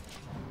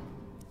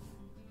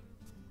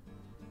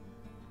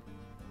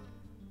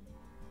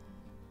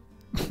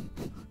 maggot.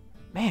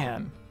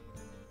 Man.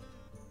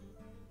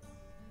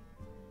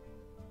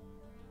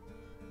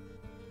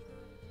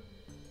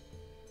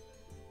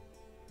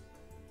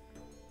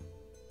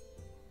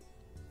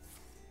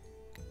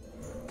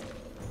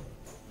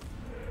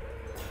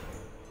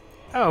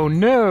 Oh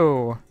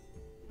no!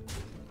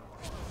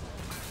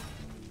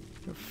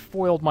 You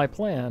foiled my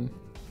plan.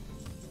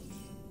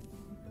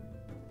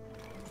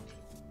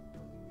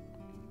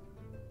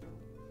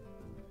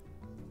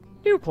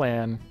 New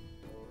plan.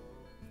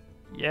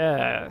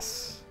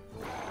 Yes.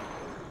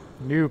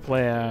 New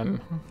plan.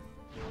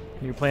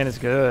 New plan is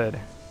good.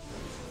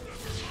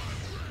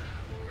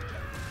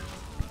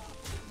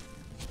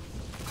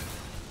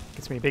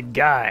 Gets me a big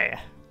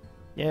guy.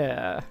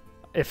 Yeah.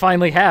 It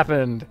finally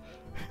happened.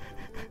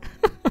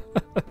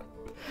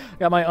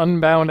 Got my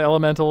unbound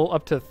elemental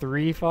up to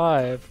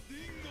 3/5.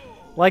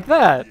 Like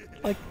that.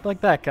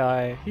 Like that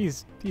guy.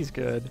 He's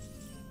good.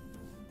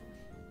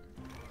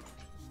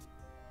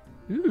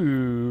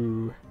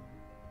 Ooh.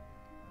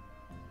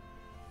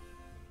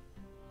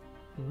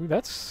 Ooh,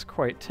 that's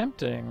quite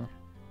tempting.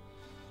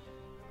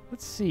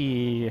 Let's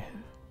see.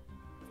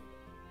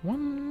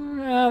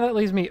 That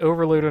leaves me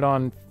overloaded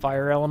on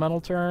fire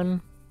elemental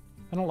turn.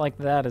 I don't like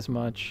that as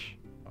much.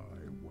 I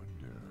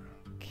wonder.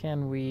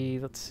 Can we,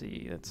 let's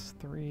see, that's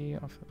 3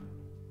 off of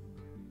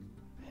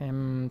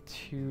him,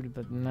 2 to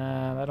the,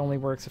 nah, that only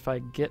works if I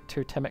get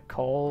Totemic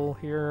Call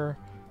here.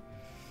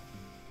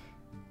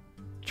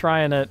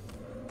 Trying it.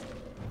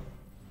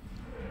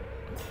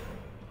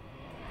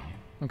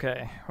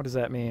 Okay, what does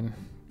that mean?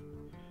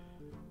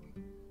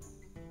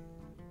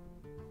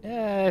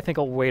 Yeah, I think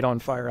I'll wait on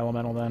Fire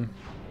Elemental then.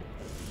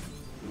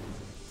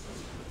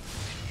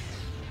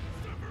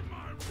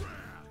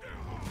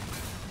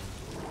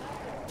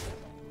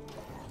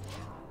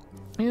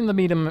 In the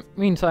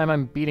meantime,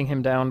 I'm beating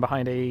him down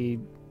behind a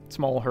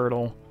small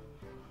hurdle.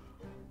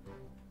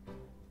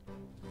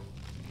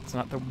 It's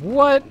not the...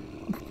 What?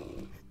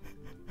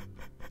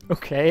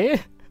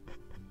 Okay.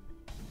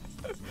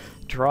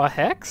 Draw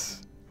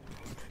Hex?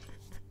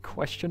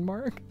 Question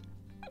mark?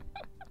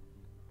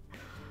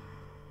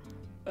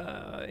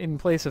 In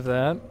place of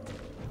that...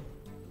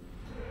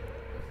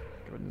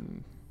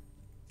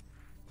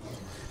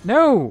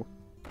 No!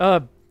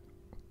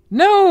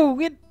 No!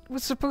 It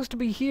was supposed to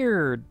be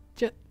here!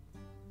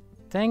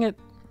 Dang it.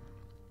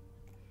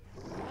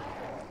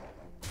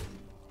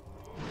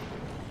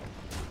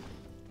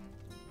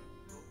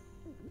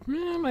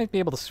 I might be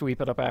able to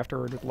sweep it up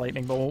afterward with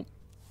Lightning Bolt.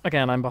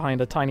 Again, I'm behind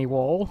a tiny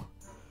wall.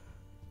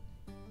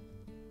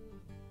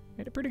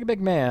 Made a pretty big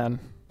man.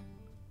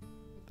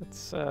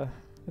 That's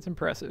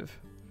impressive.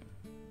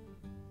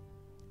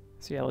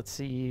 So yeah, let's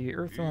see.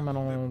 Earth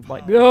Elemental,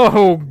 Light...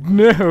 Oh,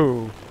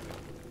 no!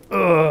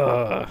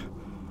 Ugh!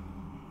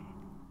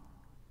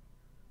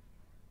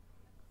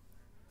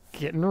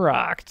 Getting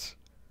rocked.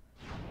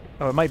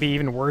 Oh, it might be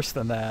even worse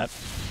than that.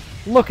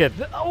 Look at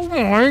oh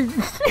my!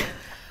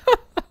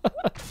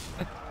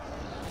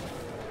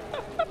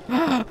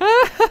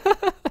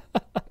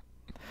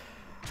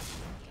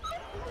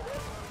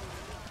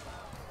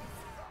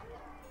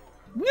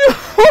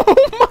 Oh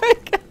my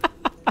god!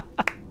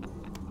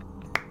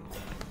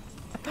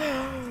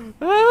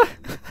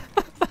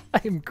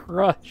 I am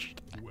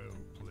crushed. Well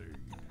played.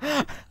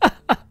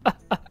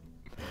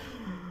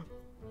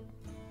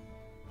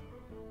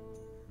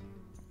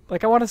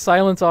 Like, I want to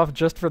silence off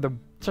just to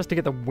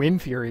get the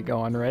Wind Fury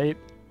going, right?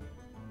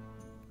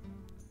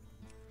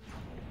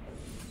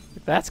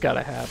 That's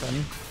gotta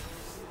happen.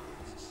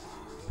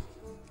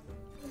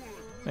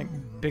 Like,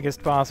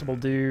 biggest possible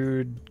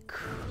dude,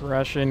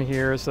 crush in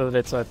here so that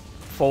it's a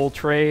full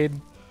trade.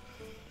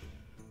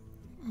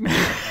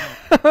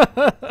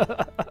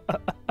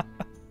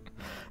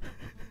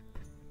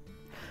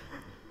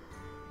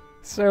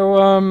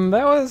 So,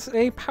 that was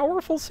a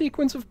powerful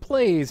sequence of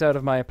plays out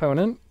of my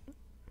opponent.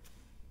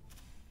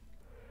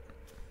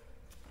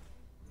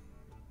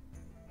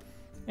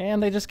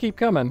 And they just keep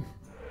coming.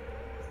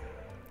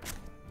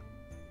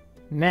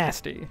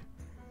 Nasty.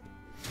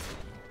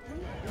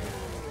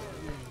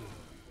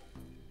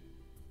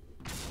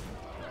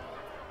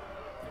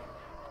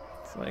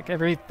 It's like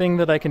everything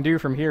that I can do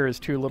from here is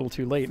too little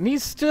too late. And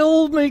he's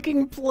still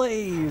making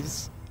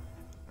plays!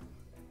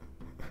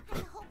 I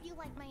hope you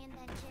like my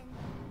invention.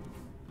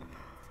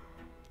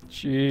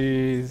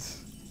 Jeez.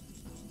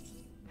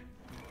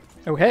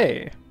 Oh,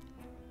 hey.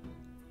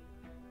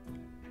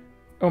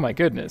 Oh my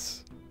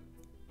goodness.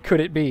 Could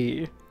it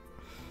be?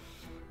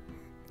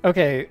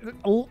 Okay.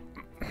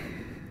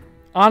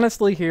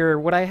 Honestly here,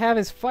 what I have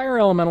is Fire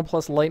Elemental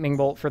plus Lightning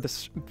Bolt for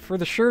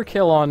the sure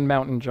kill on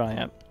Mountain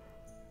Giant.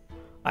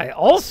 I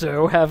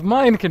also have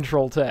Mind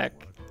Control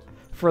Tech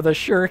for the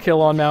sure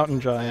kill on Mountain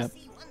Giant.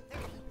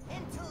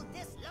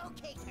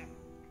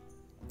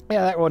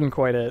 Yeah, that wasn't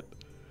quite it.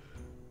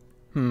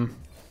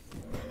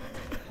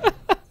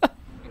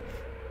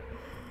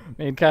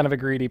 Made kind of a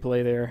greedy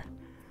play there.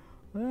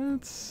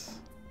 Let's...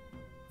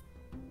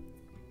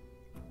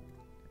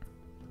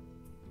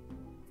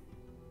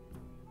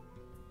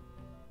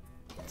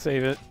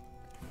 save it.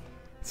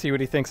 See what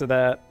he thinks of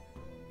that.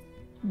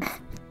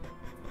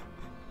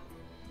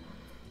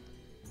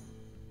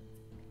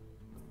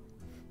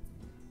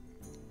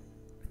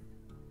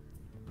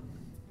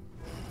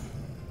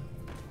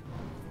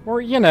 Or,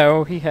 you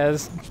know, he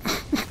has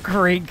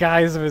great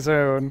guys of his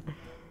own.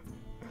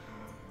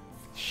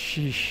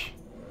 Sheesh.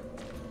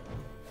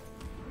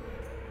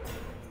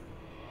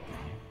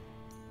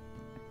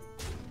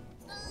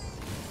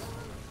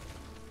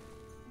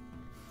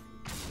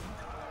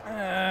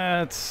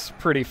 It's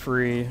pretty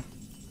free. I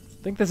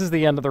think this is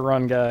the end of the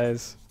run,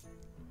 guys.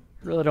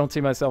 Really don't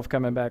see myself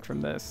coming back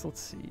from this.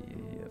 Let's see.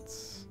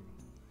 It's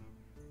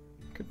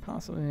could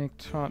possibly make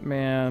Taunt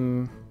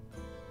Man.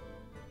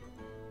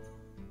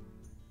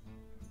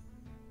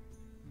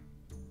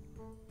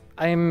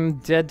 I'm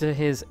dead to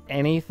his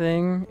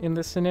anything in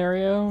this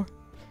scenario.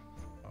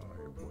 I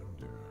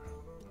wonder.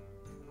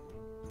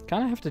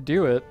 Kind of have to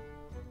do it.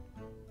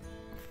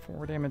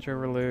 4 damage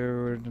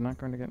overload. Not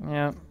going to get.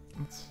 Yeah.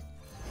 Let's.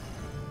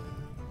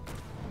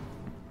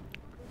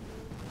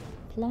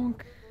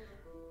 Plonk.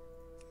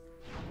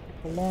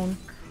 Plonk.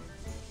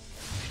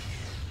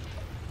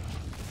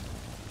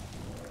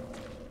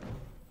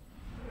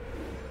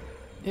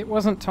 It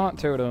wasn't Taunt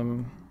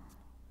Totem.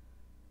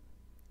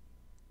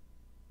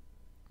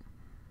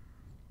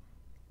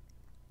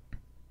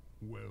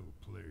 Well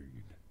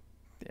played.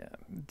 Yeah,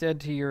 dead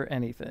to your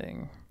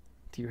anything.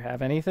 Do you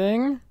have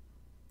anything?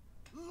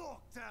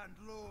 Locked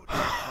and loaded.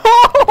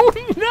 Oh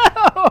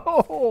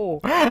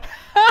no!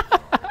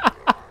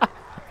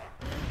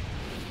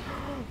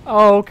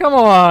 Oh, come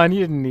on.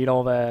 You didn't need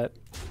all that.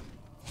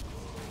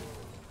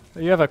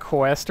 You have a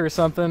quest or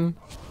something?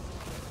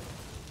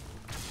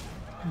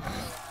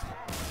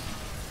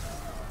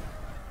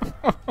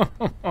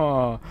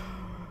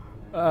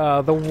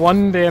 The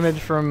 1 damage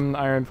from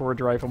Iron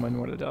Forge Rifleman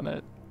would have done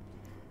it.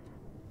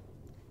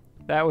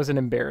 That was an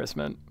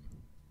embarrassment.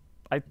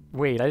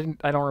 Wait,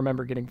 I don't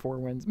remember getting 4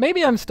 wins.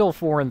 Maybe I'm still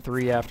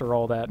 4-3 after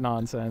all that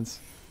nonsense.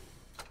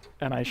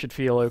 And I should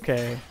feel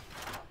okay.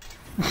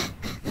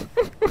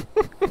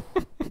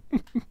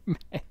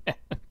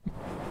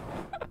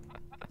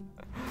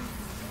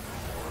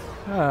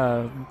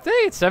 Hey,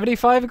 it's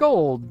 75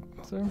 gold.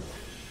 So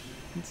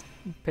it's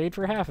paid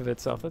for half of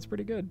itself. That's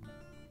pretty good.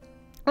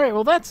 Alright,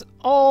 well that's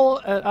all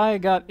I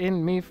got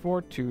in me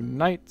for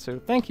tonight. So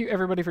thank you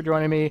everybody for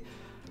joining me.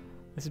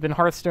 This has been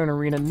Hearthstone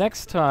Arena.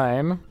 Next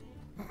time,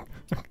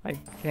 I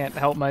can't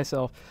help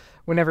myself.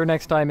 Whenever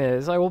next time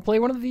is, I will play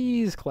one of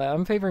these class.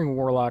 I'm favoring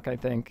Warlock, I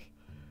think.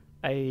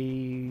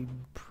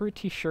 I'm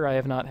pretty sure I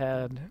have not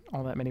had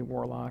all that many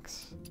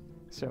Warlocks.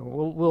 So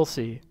we'll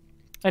see.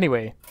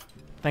 Anyway,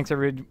 thanks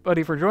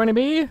everybody for joining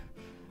me.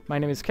 My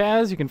name is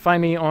Kaz. You can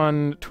find me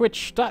on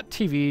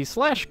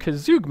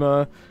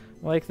twitch.tv/Kazugma,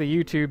 like the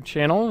YouTube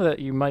channel that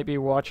you might be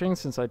watching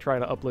since I try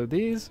to upload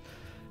these.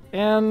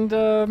 And,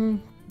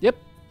 yep.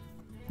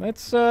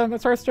 That's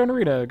Hearthstone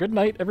Arena. Good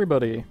night,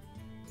 everybody.